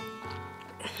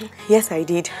 Yes, I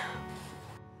did.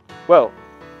 Well,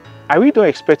 I really don't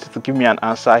expect you to give me an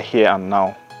answer here and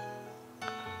now.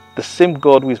 The same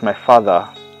God who is my father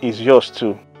is yours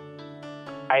too.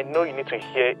 I know you need to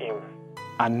hear him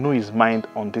and know his mind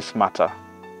on this matter.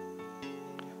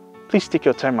 Please take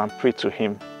your time and pray to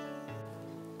him.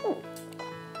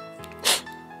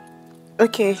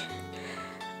 Okay.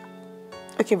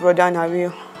 Okay, brother, I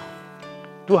will.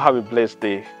 Do have a blessed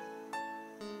day.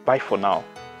 Bye for now.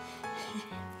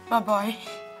 Bye-bye.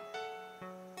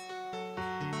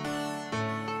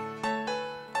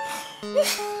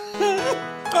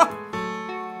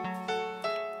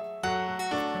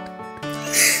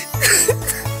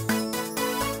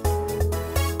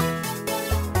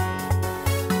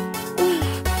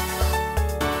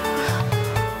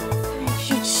 Thank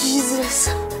you,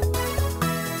 Jesus.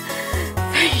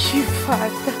 Thank you,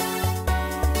 Father.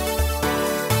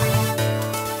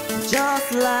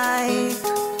 Just like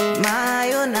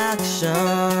my own actions,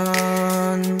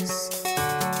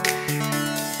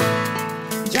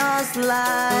 just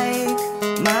like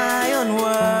my own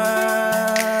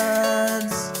words,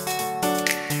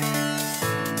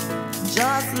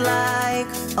 just like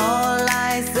all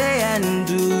I say and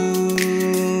do.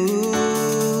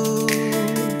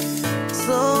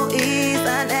 So is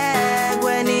an egg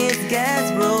when it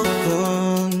gets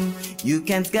broken, you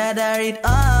can't gather it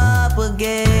up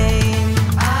again.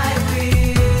 I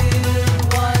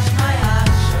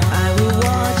will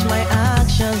watch my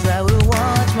actions. I will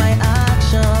watch my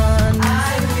tongue. I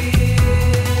will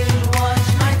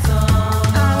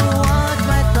watch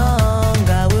my tongue.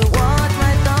 I will watch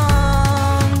my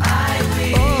tongue. I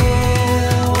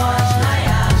will watch my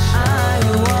actions. I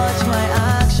will watch my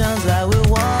actions. I will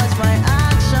watch my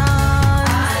actions.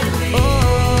 I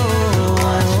will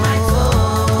watch my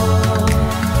tongue.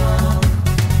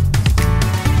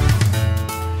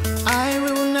 I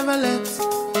will never let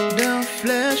the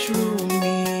flesh rule me.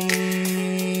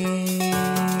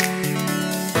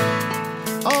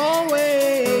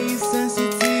 Always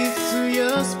sensitive to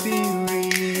your spirit.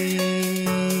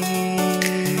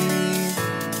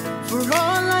 For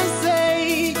all I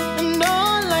say and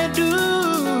all I do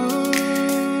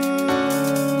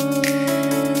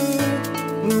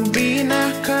will be in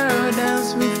accordance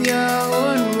with your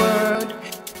own word.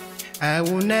 I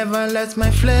will never let my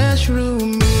flesh rule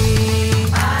me.